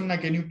you. Prasanna,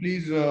 can you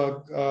please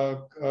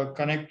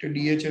connect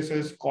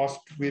DHSS cost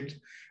with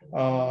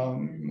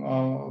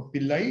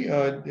Pillai?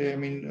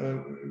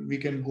 We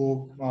can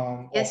go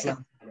Yes, offline.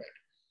 sir.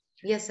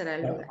 Yes, sir,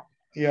 I'll do that.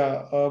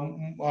 Yeah,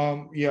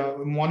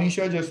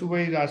 Monisha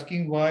Jasuba is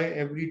asking why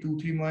every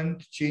 2-3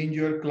 months change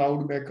your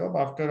cloud backup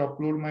after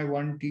upload my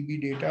 1 TB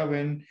data.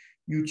 When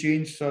you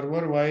change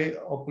server, why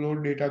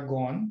upload data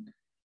gone?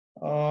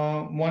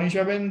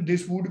 Monisha, when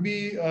this would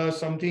be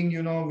something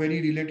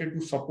very related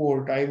to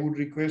support, I would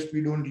request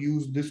we don't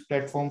use this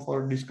platform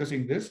for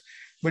discussing this.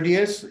 But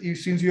yes,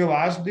 since you have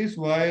asked this,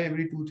 why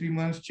every 2-3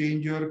 months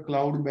change your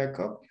cloud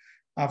backup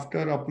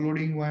after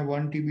uploading my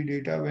 1 TB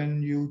data?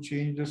 When you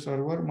change the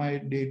server, my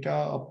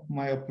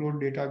upload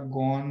data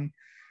gone.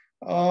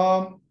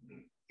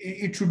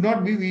 It should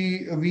not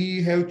be.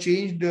 We have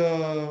changed.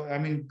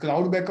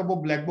 Cloud backup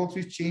of Blackbox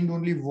is changed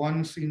only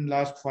once in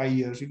last 5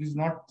 years. It is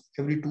not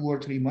every 2 or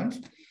 3 months.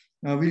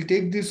 We'll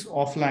take this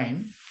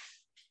offline.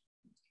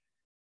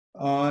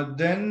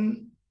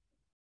 Then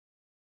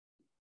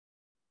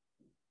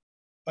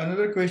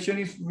another question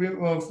is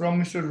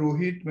from Mr.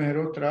 Rohit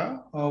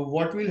Mehrotra.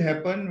 What will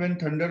happen when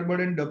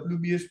Thunderbird and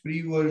WBS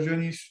pre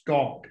version is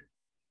stopped?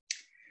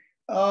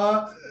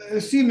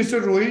 See,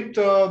 Mr. Rohit,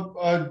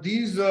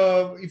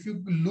 if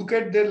you look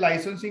at their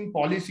licensing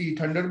policy,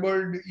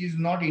 Thunderbird is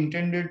not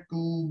intended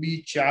to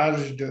be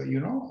charged,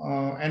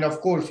 and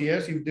of course,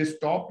 yes, if they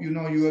stop, you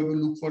have to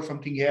look for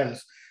something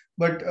else.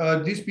 But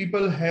these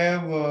people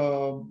have,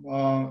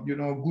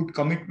 good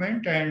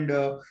commitment, and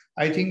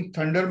I think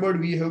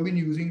Thunderbird we have been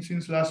using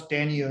since last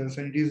 10 years,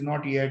 and it is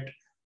not yet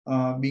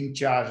being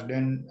charged.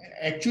 And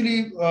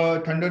actually,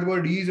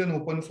 Thunderbird is an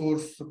open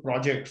source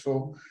project,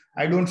 so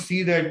I don't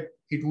see that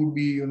it would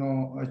be,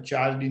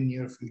 charged in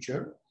near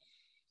future.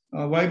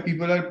 Why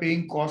people are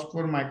paying cost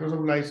for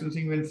Microsoft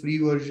licensing when free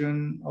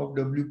version of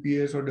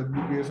WPS or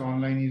WPS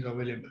Online is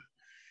available?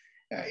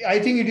 I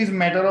think it is a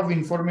matter of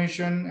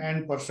information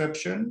and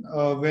perception.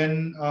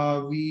 When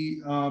we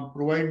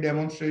provide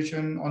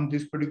demonstration on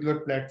this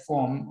particular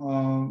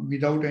platform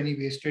without any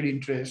wasted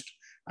interest,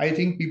 I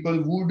think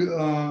people would,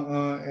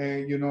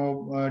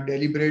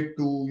 deliberate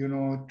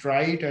to,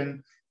 try it,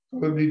 and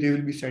probably they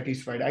will be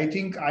satisfied. I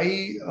think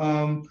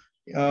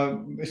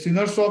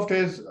Synersoft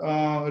has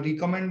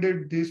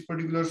recommended this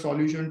particular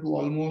solution to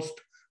almost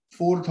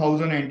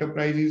 4,000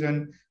 enterprises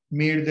and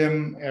made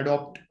them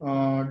adopt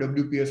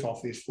WPS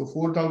Office. So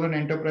 4,000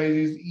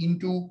 enterprises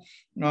into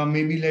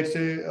maybe let's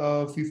say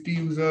 50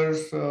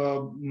 users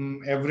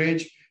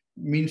average.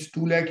 means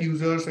 2 lakh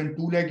users, and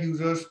 2 lakh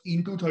users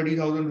into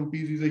 30,000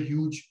 rupees is a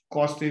huge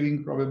cost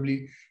saving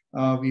probably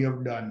we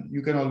have done.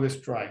 You can always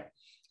try.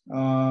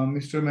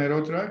 Mr.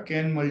 Mehrotra,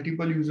 can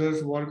multiple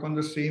users work on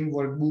the same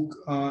workbook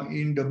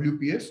in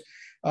WPS?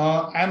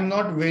 I'm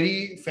not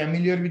very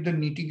familiar with the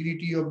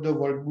nitty-gritty of the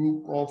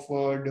workbook of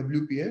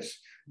WPS.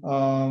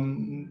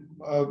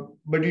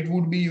 But it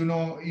would be,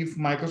 if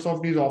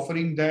Microsoft is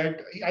offering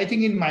that, I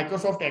think in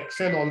Microsoft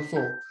Excel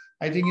also,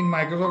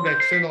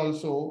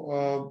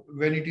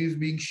 when it is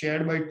being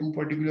shared by two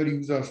particular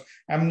users,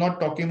 I'm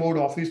not talking about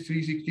Office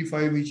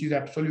 365, which is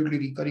absolutely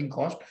recurring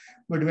cost.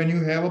 But when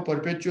you have a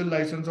perpetual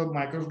license of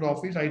Microsoft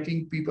Office, I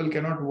think people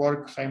cannot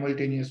work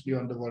simultaneously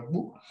on the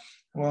workbook.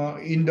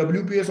 In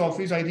WPS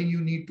Office, I think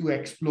you need to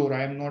explore.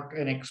 I am not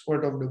an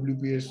expert of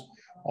WPS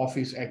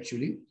Office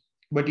actually.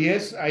 But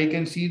yes, I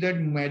can see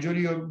that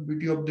majority of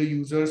the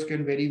users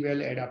can very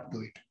well add up to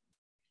it.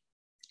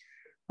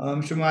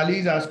 Shomali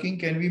is asking,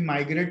 can we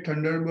migrate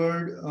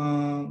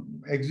Thunderbird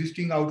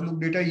existing Outlook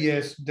data?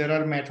 Yes, there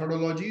are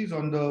methodologies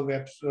on the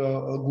web,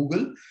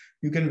 Google.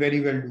 You can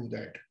very well do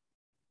that.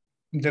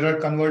 There are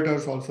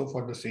converters also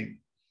for the same.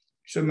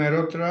 So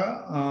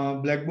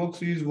Mehrotra, black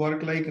box is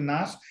work like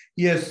NAS.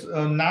 Yes,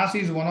 NAS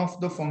is one of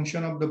the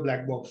function of the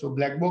black box. So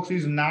black box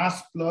is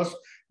NAS plus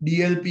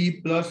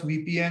DLP plus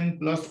VPN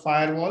plus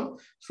firewall.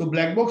 So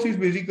black box is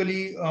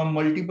basically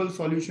multiple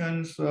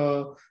solutions,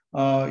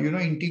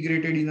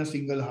 integrated in a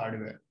single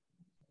hardware.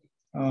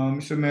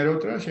 Mr.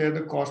 Mehrotra, share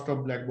the cost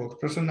of black box.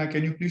 Prasanna,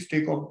 can you please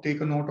take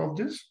a note of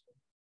this?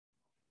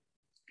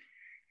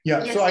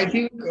 Yeah, yes. So I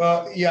think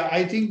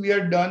we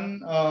are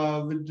done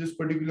with this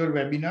particular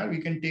webinar. We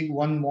can take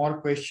one more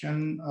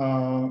question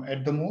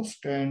at the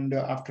most, and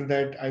after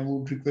that, I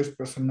would request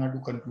Prasanna to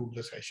conclude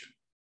the session.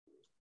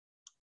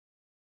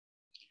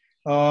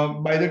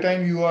 By the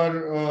time you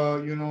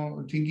are,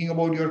 thinking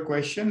about your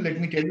question, let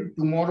me tell you,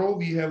 tomorrow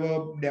we have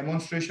a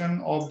demonstration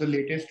of the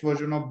latest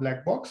version of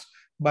Blackbox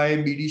by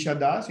Bidisha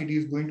Das. It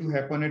is going to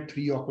happen at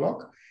 3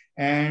 o'clock.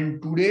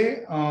 And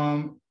today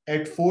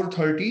at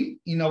 4:30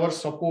 in our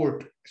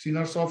support,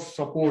 Synersoft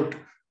support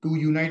to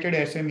United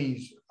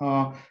SMEs,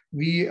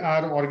 we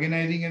are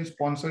organizing and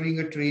sponsoring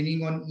a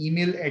training on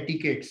email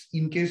etiquettes.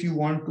 In case you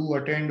want to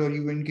attend, or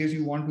in case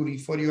you want to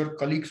refer your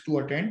colleagues to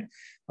attend,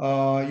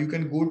 you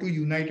can go to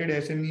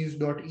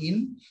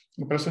unitedsmes.in.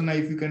 Prasanna,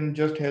 if you can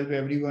just help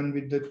everyone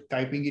with the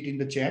typing it in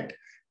the chat.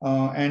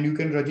 And you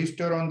can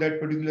register on that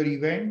particular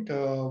event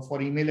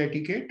for email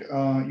etiquette.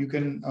 You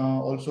can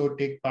also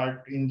take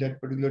part in that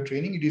particular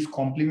training. It is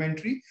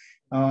complimentary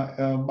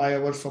by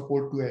our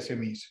support to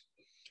SMEs.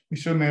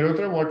 Mr.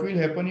 Mehrotra, what will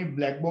happen if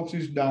Blackbox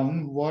is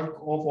down? Work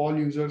of all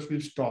users will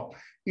stop.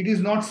 It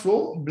is not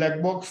so.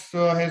 Blackbox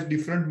has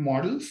different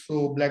models.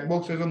 So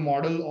Blackbox has a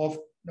model of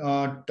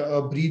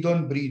breathe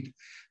on breathe.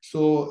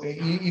 So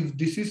if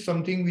this is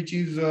something which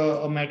is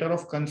a matter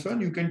of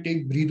concern, you can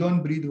take breathe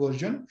on breathe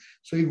version.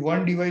 So if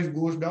one device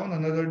goes down,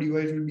 another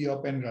device will be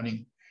up and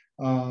running.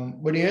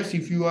 But yes,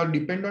 if you are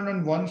dependent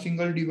on one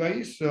single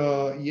device,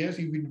 yes,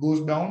 if it goes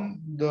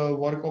down, the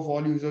work of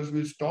all users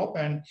will stop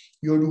and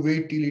you have to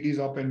wait till it is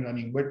up and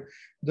running. But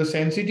the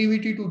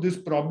sensitivity to this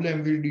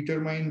problem will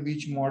determine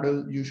which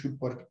model you should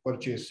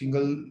purchase,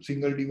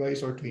 single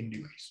device or twin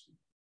device.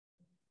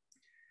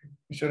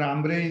 Mr.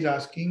 Ambre is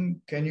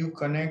asking, can you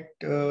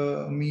connect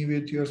me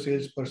with your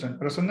salesperson?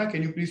 Prasanna,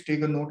 can you please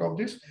take a note of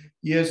this?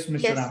 Yes,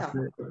 Mr.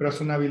 Ambre.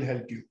 Prasanna will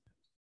help you.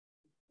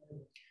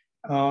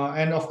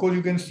 And of course,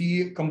 you can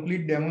see a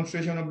complete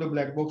demonstration of the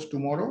black box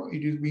tomorrow.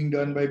 It is being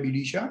done by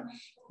Bidisha.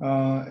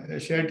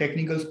 Share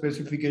technical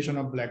specification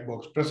of black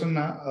box.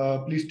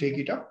 Prasanna, please take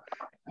it up.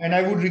 And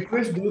I would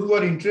request those who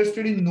are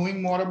interested in knowing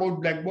more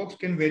about black box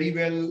can very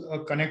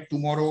well connect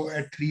tomorrow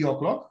at 3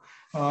 o'clock.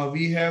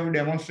 We have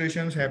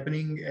demonstrations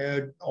happening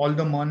all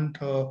the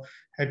month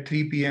at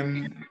 3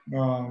 p.m.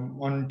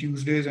 On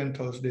Tuesdays and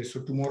Thursdays. So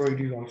tomorrow it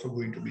is also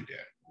going to be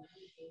there.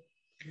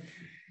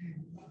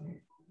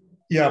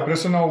 Yeah,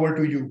 Prasanna, over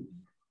to you.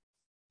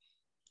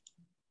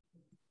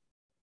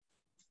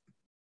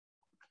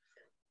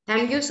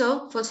 Thank you,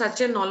 sir, for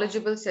such a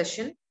knowledgeable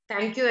session.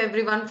 Thank you,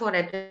 everyone, for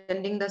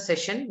attending the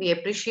session. We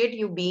appreciate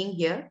you being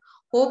here.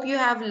 Hope you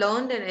have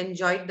learned and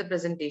enjoyed the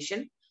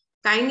presentation.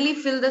 Kindly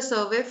fill the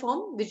survey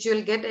form, which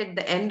you'll get at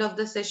the end of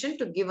the session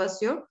to give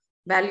us your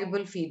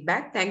valuable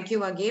feedback. Thank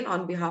you again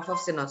on behalf of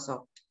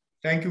Synersoft.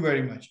 Thank you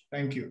very much.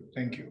 Thank you.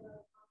 Thank you.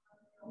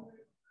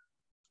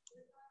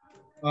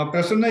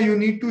 Prasanna, you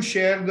need to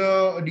share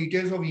the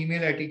details of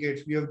email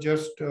etiquettes. We have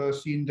just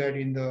seen that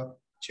in the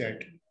chat.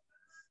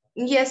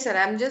 Yes, sir.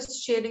 I'm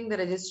just sharing the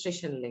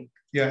registration link.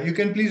 Yeah, you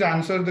can please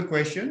answer the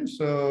questions.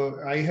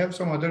 I have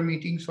some other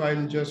meetings, so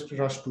I'll just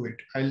rush to it.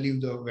 I'll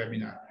leave the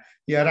webinar.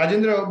 Yeah,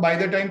 Rajendra, by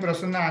the time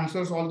Prasanna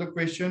answers all the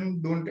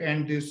questions, don't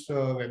end this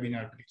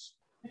webinar, please.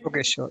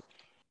 Okay, sure.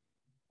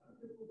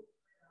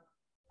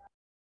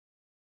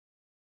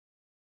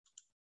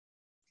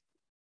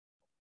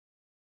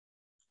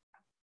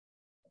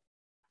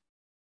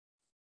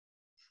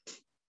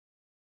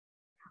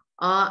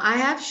 I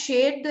have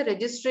shared the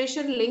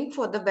registration link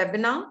for the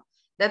webinar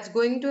That's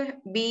going to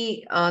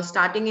be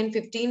starting in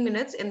 15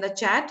 minutes in the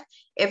chat.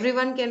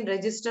 Everyone can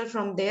register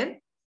from there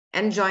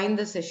and join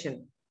the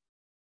session.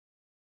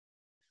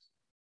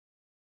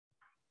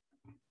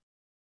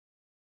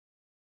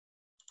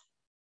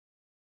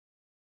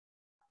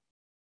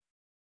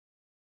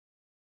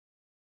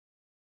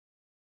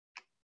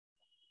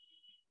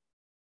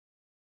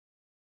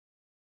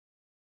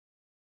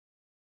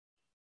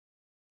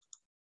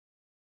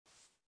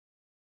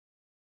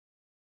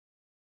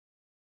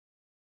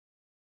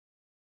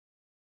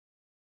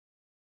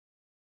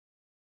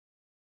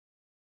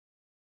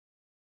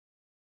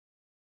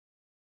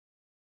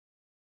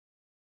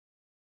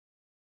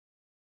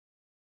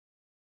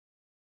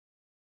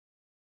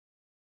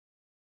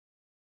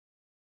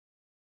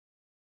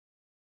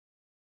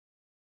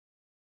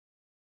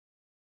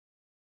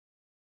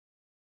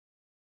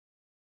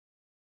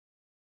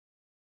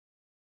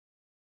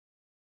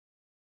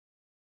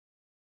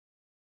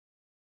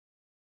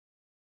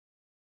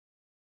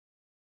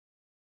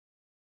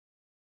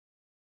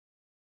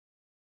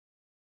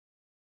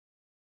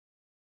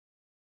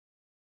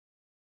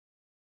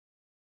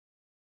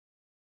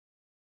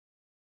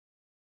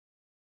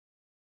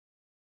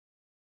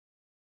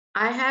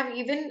 I have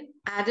even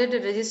added a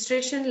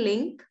registration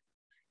link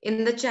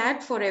in the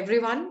chat for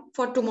everyone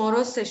for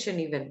tomorrow's session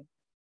even.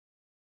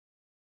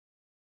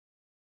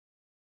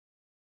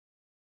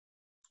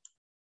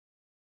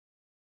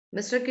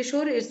 Mr.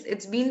 Kishore,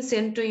 it's been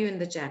sent to you in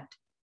the chat.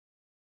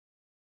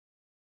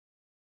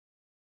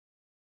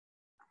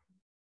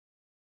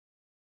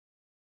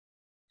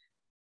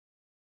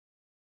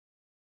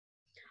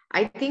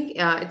 I think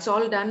it's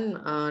all done,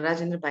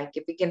 Rajendra Bhai.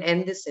 We can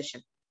end this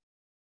session.